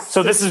 Yes.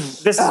 So this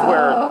is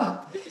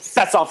where it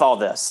sets off all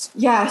this.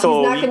 Yeah, so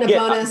he's not getting a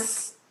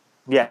bonus.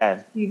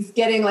 Yeah. He's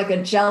getting like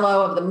a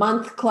Jello of the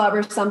Month club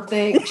or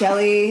something,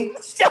 jelly.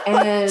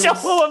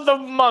 Jello of the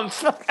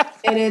Month.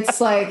 And it's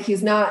like, he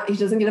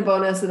doesn't get a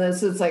bonus. And then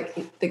so it's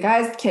like, the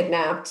guy's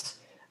kidnapped.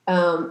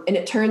 And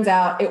it turns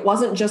out it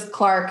wasn't just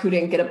Clark who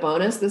didn't get a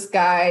bonus. This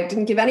guy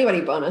didn't give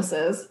anybody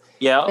bonuses.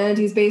 Yeah. And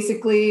he's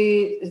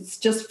basically, it's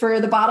just for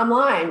the bottom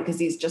line because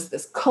he's just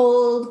this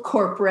cold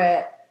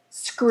corporate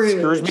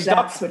Scrooge.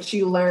 That's what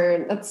you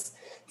learn.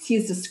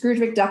 He's the Scrooge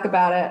McDuck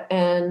about it.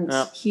 And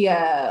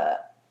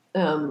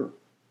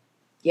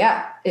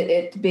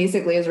it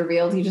basically is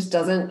revealed he just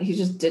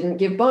didn't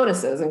give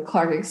bonuses. And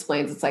Clark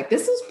explains it's like,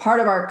 this is part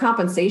of our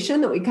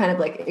compensation that we kind of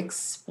like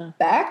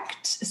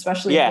expect,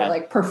 especially if we're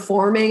like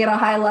performing at a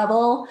high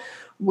level.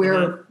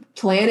 We're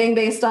planning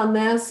based on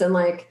this. And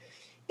like,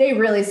 they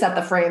really set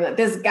the frame that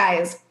this guy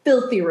is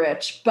filthy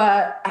rich,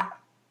 but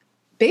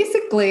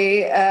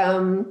basically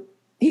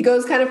he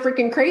goes kind of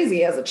freaking crazy.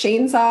 He has a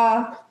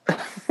chainsaw.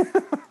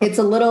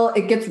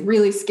 It gets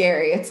really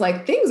scary. It's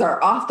like things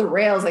are off the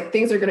rails. Like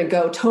things are going to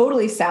go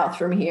totally south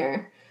from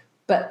here,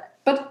 but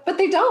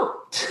they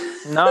don't.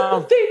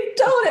 No, they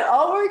don't. It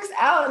all works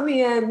out in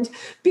the end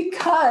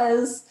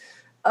because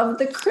of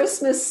the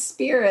Christmas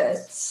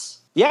spirit.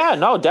 Yeah,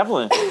 no,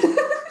 definitely.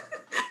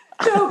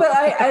 No, but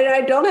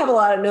I don't have a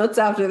lot of notes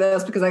after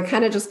this because I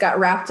kind of just got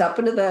wrapped up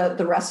into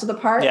the rest of the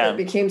part. Yeah. It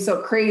became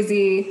so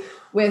crazy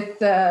with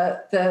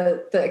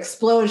the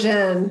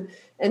explosion.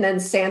 And then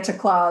Santa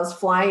Claus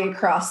flying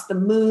across the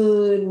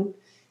moon.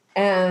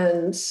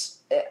 And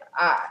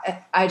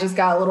I just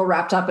got a little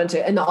wrapped up into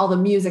it and all the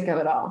music of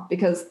it all.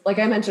 Because like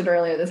I mentioned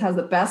earlier, this has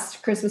the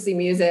best Christmassy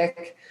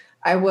music.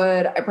 I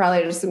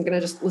probably just am going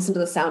to just listen to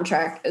the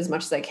soundtrack as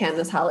much as I can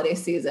this holiday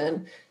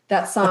season.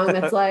 That song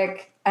that's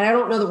like, and I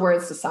don't know the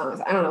words to songs.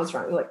 I don't know what's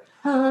wrong. It's like,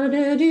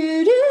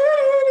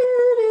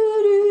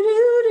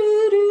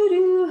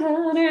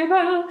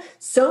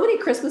 so many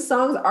Christmas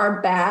songs are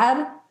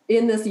bad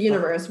in this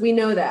universe. We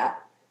know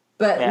that,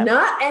 but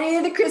not any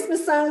of the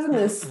Christmas songs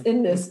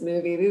in this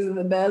movie. These are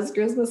the best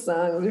Christmas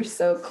songs. They're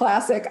so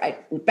classic.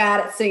 I'm bad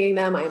at singing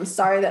them. I am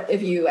sorry that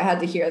if you had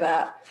to hear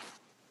that.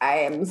 I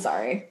am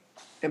sorry.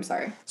 I'm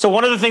sorry. So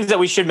one of the things that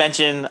we should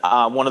mention,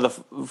 one of the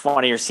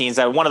funnier scenes,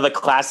 one of the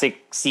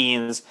classic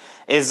scenes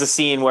is the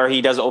scene where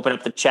he does open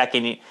up the check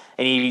and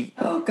he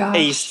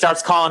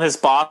starts calling his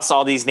boss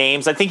all these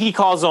names. I think he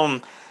calls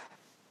them,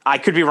 I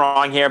could be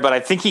wrong here, but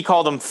I think he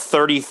called them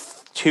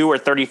 32 or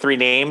 33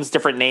 names,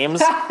 different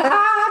names.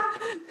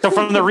 So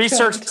from the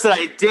research that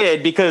I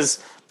did,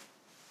 because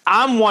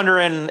I'm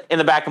wondering in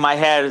the back of my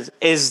head,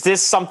 is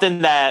this something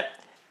that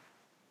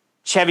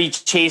Chevy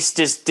Chase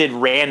just did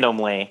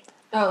randomly?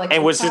 Oh, like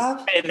and improv? Was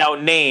just spitting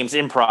out names,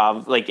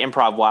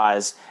 improv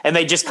wise, and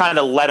they just kind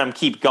of let him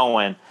keep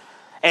going.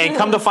 And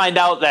come to find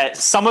out that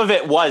some of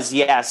it was,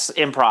 yes,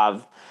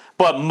 improv,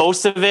 but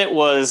most of it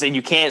was, and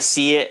you can't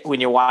see it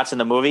when you're watching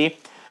the movie,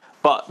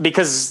 but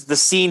because the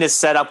scene is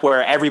set up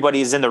where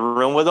everybody is in the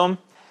room with him,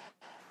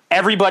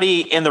 everybody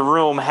in the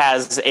room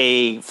has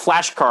a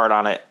flashcard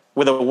on it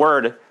with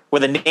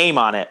a name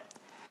on it.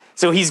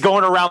 So he's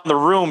going around the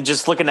room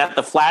just looking at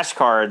the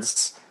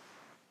flashcards.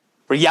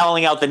 We're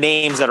yelling out the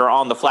names that are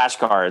on the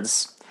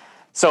flashcards.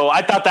 So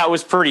I thought that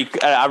was a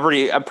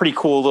pretty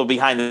cool little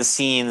behind the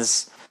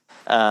scenes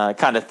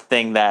kind of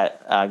thing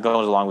that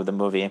goes along with the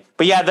movie.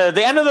 But yeah,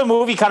 the end of the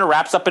movie kind of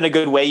wraps up in a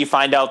good way. You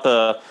find out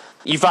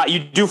you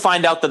do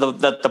find out that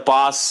the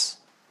boss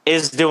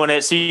is doing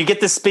it. So you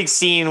get this big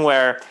scene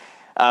where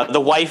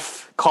the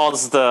wife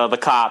calls the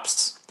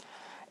cops,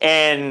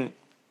 and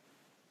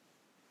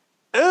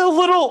a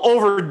little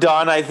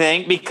overdone, I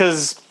think,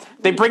 because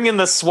they bring in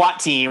the SWAT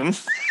team.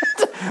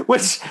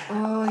 Which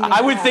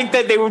I would think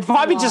that they would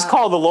probably just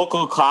call the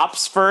local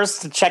cops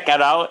first to check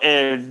it out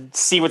and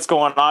see what's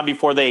going on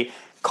before they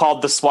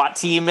called the SWAT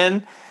team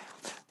in.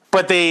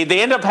 But they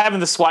end up having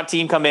the SWAT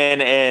team come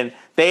in, and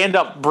they end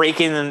up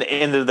breaking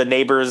into the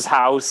neighbor's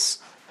house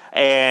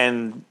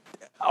and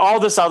all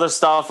this other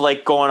stuff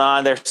like going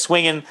on. They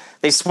swing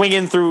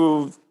in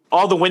through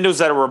all the windows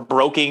that were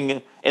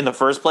broken in the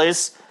first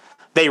place.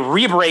 They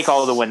re-break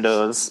all the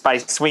windows by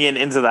swinging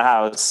into the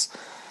house.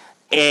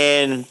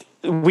 And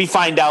we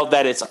find out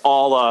that it's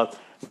all a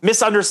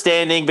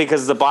misunderstanding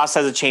because the boss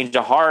has a change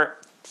of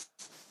heart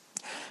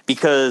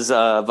because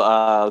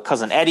of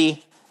cousin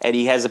Eddie.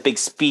 Eddie has a big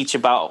speech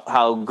about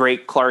how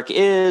great Clark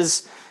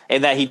is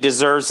and that he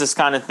deserves this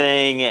kind of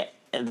thing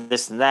and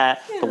this and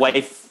that. Yeah.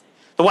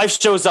 The wife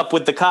shows up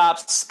with the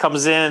cops,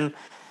 comes in,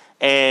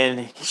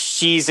 and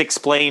she's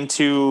explained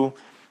to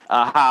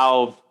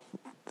how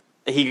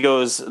he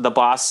goes. The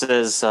boss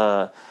says,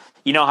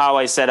 "You know how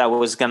I said I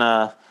was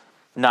gonna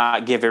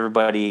not give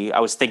everybody. I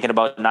was thinking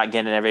about not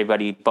getting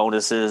everybody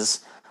bonuses.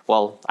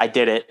 Well, I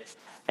did it."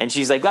 And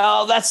she's like,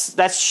 "Well, that's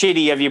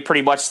shitty of you."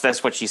 Pretty much,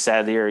 that's what she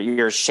said.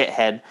 You're a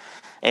shithead,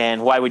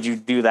 and why would you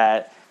do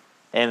that?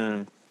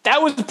 And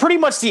that was pretty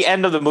much the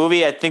end of the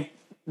movie. I think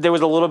there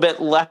was a little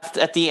bit left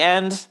at the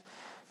end,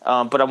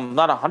 but I'm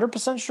not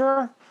 100%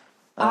 sure.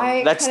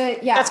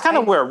 That's kind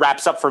of where it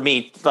wraps up for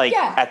me.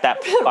 At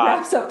that spot,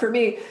 wraps up for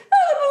me.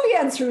 The movie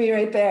ends for me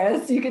right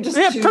there. So you can just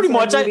choose pretty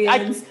much.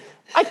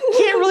 I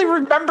can't really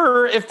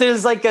remember if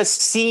there's like a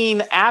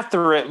scene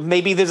after it.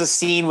 Maybe there's a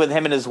scene with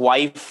him and his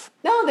wife.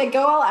 No, they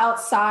go all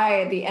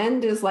outside. The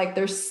end is like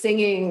they're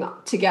singing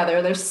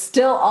together. They're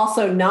still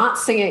also not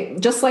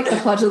singing, just like the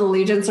Pledge of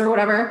Allegiance or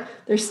whatever.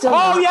 They're still.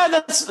 Oh yeah,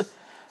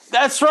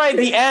 that's right.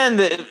 The end,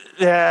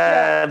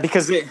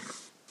 because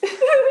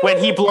when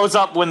he blows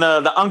up, when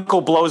the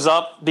uncle blows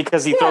up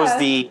because he throws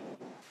the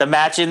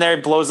match in there,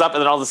 it blows up,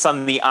 and then all of a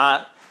sudden the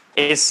aunt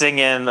is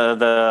singing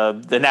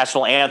the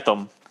national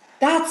anthem.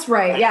 That's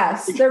right.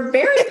 Yes, they're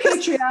very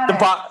patriotic.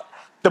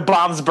 The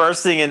bomb's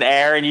bursting in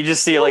air, and you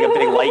just see like a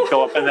big light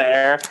go up in the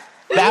air.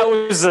 That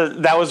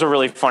was a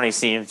really funny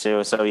scene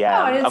too. So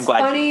I'm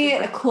glad. Funny.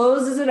 It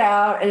closes it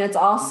out, and it's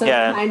also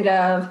kind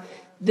of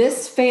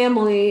this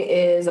family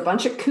is a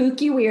bunch of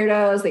kooky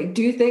weirdos. They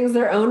do things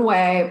their own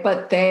way,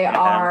 but they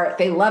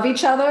love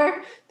each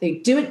other. They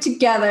do it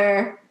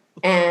together,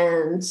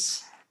 and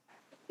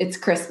it's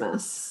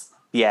Christmas.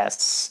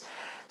 Yes.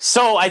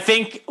 So I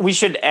think we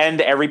should end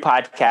every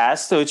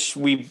podcast, which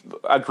we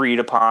agreed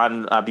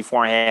upon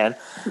beforehand,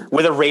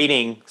 with a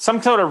rating,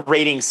 some sort of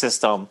rating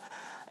system.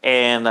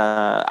 And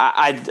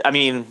I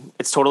mean,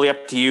 it's totally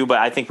up to you, but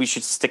I think we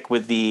should stick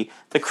with the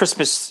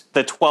Christmas,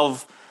 the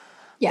 12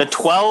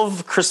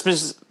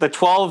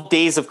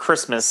 days of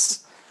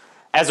Christmas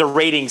as a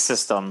rating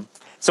system.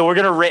 So we're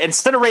gonna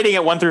instead of rating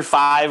it 1 through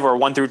 5 or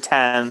 1 through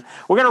 10,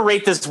 we're gonna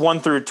rate this 1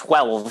 through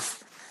 12.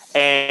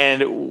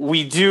 And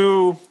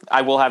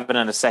I will have it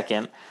in a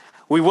second.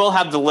 We will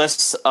have the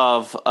lists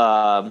of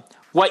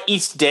what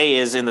each day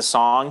is in the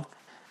song,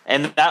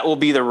 and that will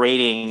be the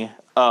rating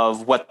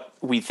of what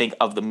we think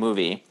of the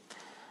movie.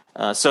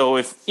 So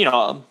if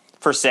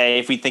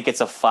if we think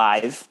it's a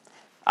 5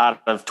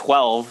 out of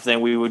 12, then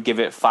we would give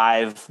it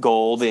 5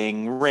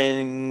 golden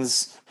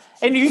rings.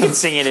 And you can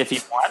sing it if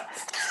you want.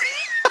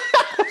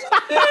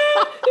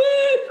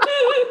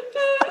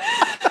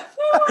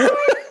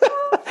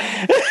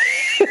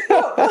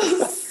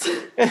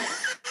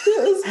 It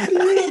was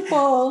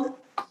beautiful.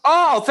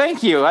 Oh,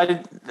 thank you.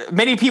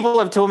 Many people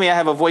have told me I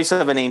have a voice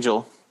of an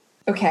angel.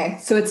 Okay,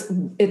 so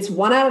it's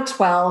 1 out of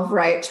 12,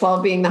 right?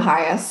 12 being the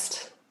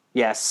highest.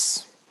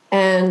 Yes.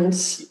 And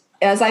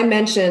as I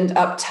mentioned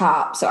up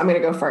top, so I'm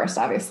going to go first,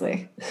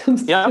 obviously,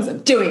 because I'm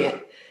doing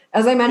it.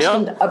 As I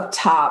mentioned up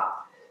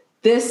top,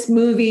 this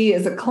movie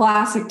is a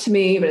classic to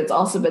me, but it's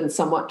also been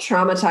somewhat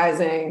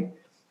traumatizing.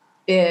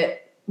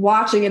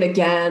 Watching it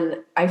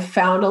again, I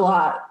found a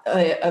lot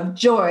of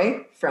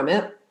joy from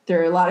it.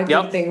 There are a lot of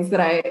good things that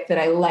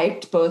I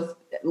liked. Both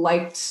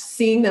liked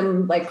seeing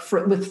them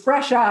with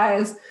fresh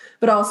eyes,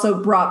 but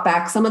also brought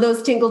back some of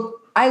those tingle.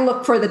 I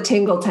look for the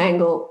tingle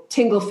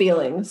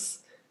feelings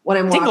when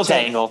I'm watching.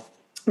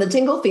 The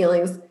tingle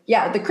feelings.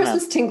 Yeah, the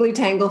Christmas tingly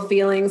tangle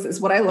feelings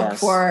is what I look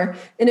for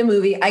in a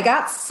movie. I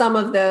got some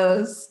of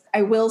those.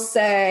 I will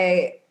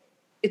say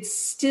it's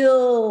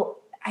still.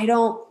 I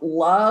don't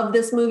love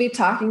this movie.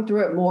 Talking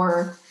through it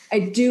more, I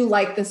do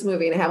like this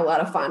movie and I have a lot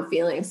of fond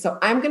feelings. So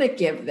I'm going to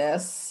give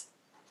this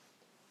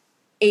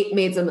 8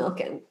 Maids of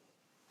Milken.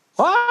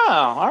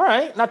 Wow. All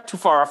right. Not too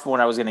far off from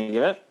what I was going to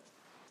give it.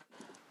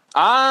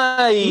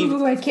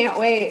 I can't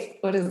wait.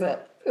 What is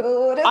it?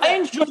 I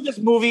enjoyed this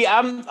movie.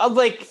 I'm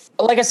like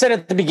I said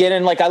at the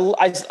beginning,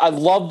 I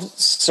loved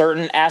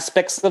certain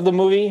aspects of the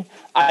movie.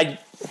 I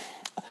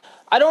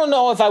don't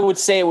know if I would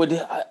say it would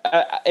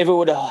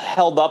have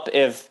held up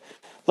if,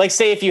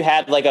 say if you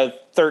had like a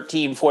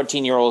 13,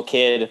 14-year-old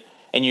kid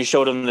and you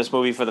showed him this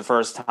movie for the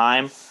first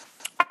time,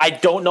 I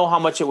don't know how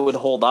much it would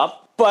hold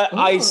up, but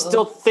I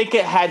still think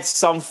it had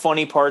some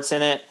funny parts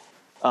in it.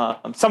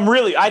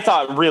 I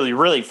thought really,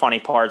 really funny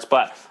parts,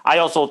 but I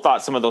also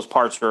thought some of those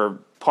parts were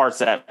parts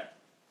that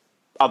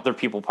other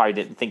people probably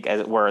didn't think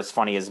were as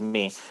funny as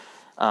me.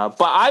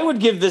 But I would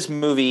give this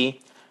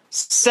movie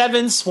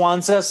 7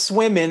 swans a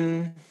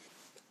swimming.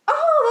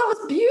 Oh, that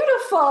was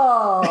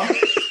beautiful.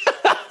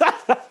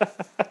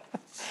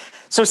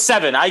 So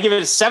 7. I give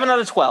it a 7 out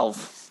of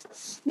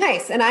 12.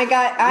 Nice. And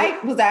I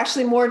was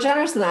actually more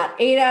generous than that.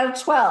 8 out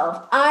of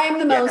 12. I'm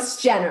the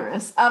most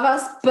generous of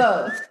us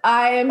both.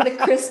 I am the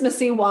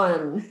Christmassy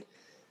one.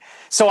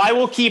 So I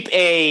will keep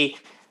a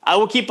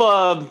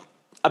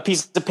a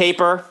piece of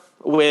paper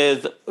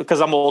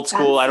because I'm old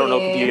school. I don't know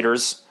Fancy.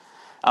 computers.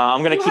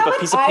 I'm gonna keep a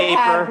piece of iPad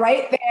paper.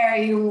 right there.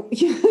 You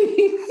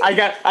I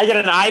got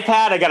an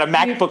iPad. I got a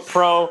MacBook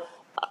Pro.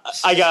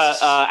 I got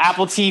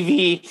Apple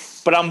TV,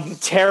 but I'm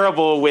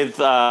terrible with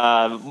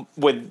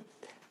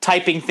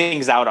typing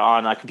things out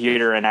on a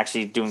computer and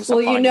actually doing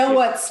something. Well, you know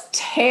what's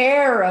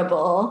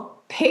terrible?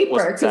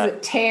 Paper, because that?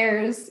 it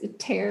tears. It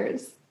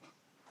tears.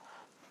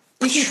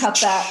 You can cut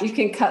that. You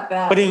can cut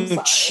that. But I'm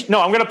sorry. no,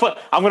 I'm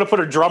gonna put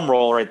a drum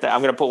roll right there. I'm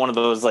gonna put one of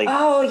those like.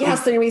 Oh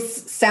yes, there will be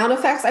sound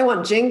effects. I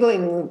want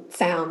jingling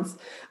sounds.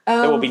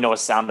 There will be no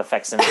sound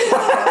effects in it.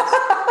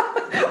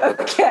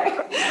 Okay.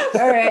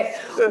 All right.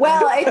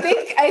 Well, I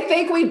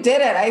think we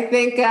did it. I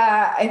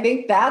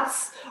think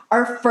that's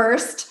our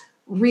first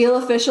real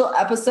official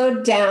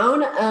episode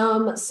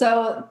down.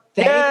 So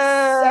thanks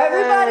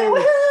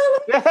everybody.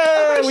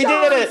 Yay, we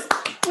did it.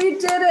 We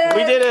did it.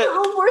 We did it.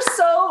 Oh, we're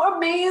so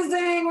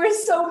amazing. We're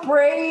so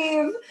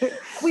brave.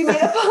 We made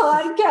a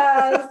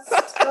podcast.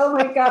 Oh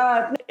my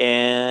God.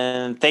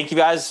 And thank you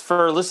guys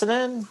for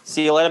listening.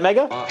 See you later,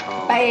 Mega.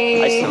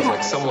 Bye. Sounds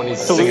like someone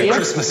needs to sing a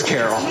Christmas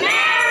carol. The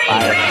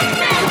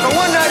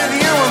one night of the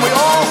year when we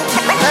all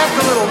act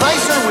a little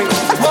nicer, we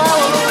smile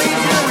a little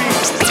easier, we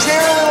share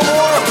a little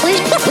more.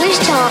 Please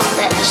tell them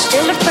that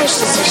instead of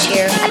presents this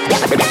year,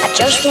 I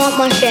just want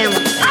my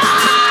family.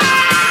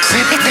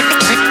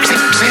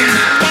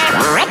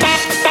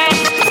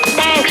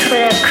 Thanks for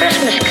that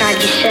Christmas card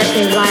you sent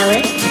me,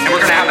 Violet. And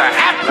we're gonna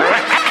have the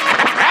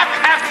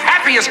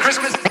happiest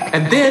Christmas.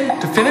 And then,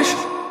 to finish,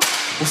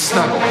 we'll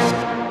snuggle.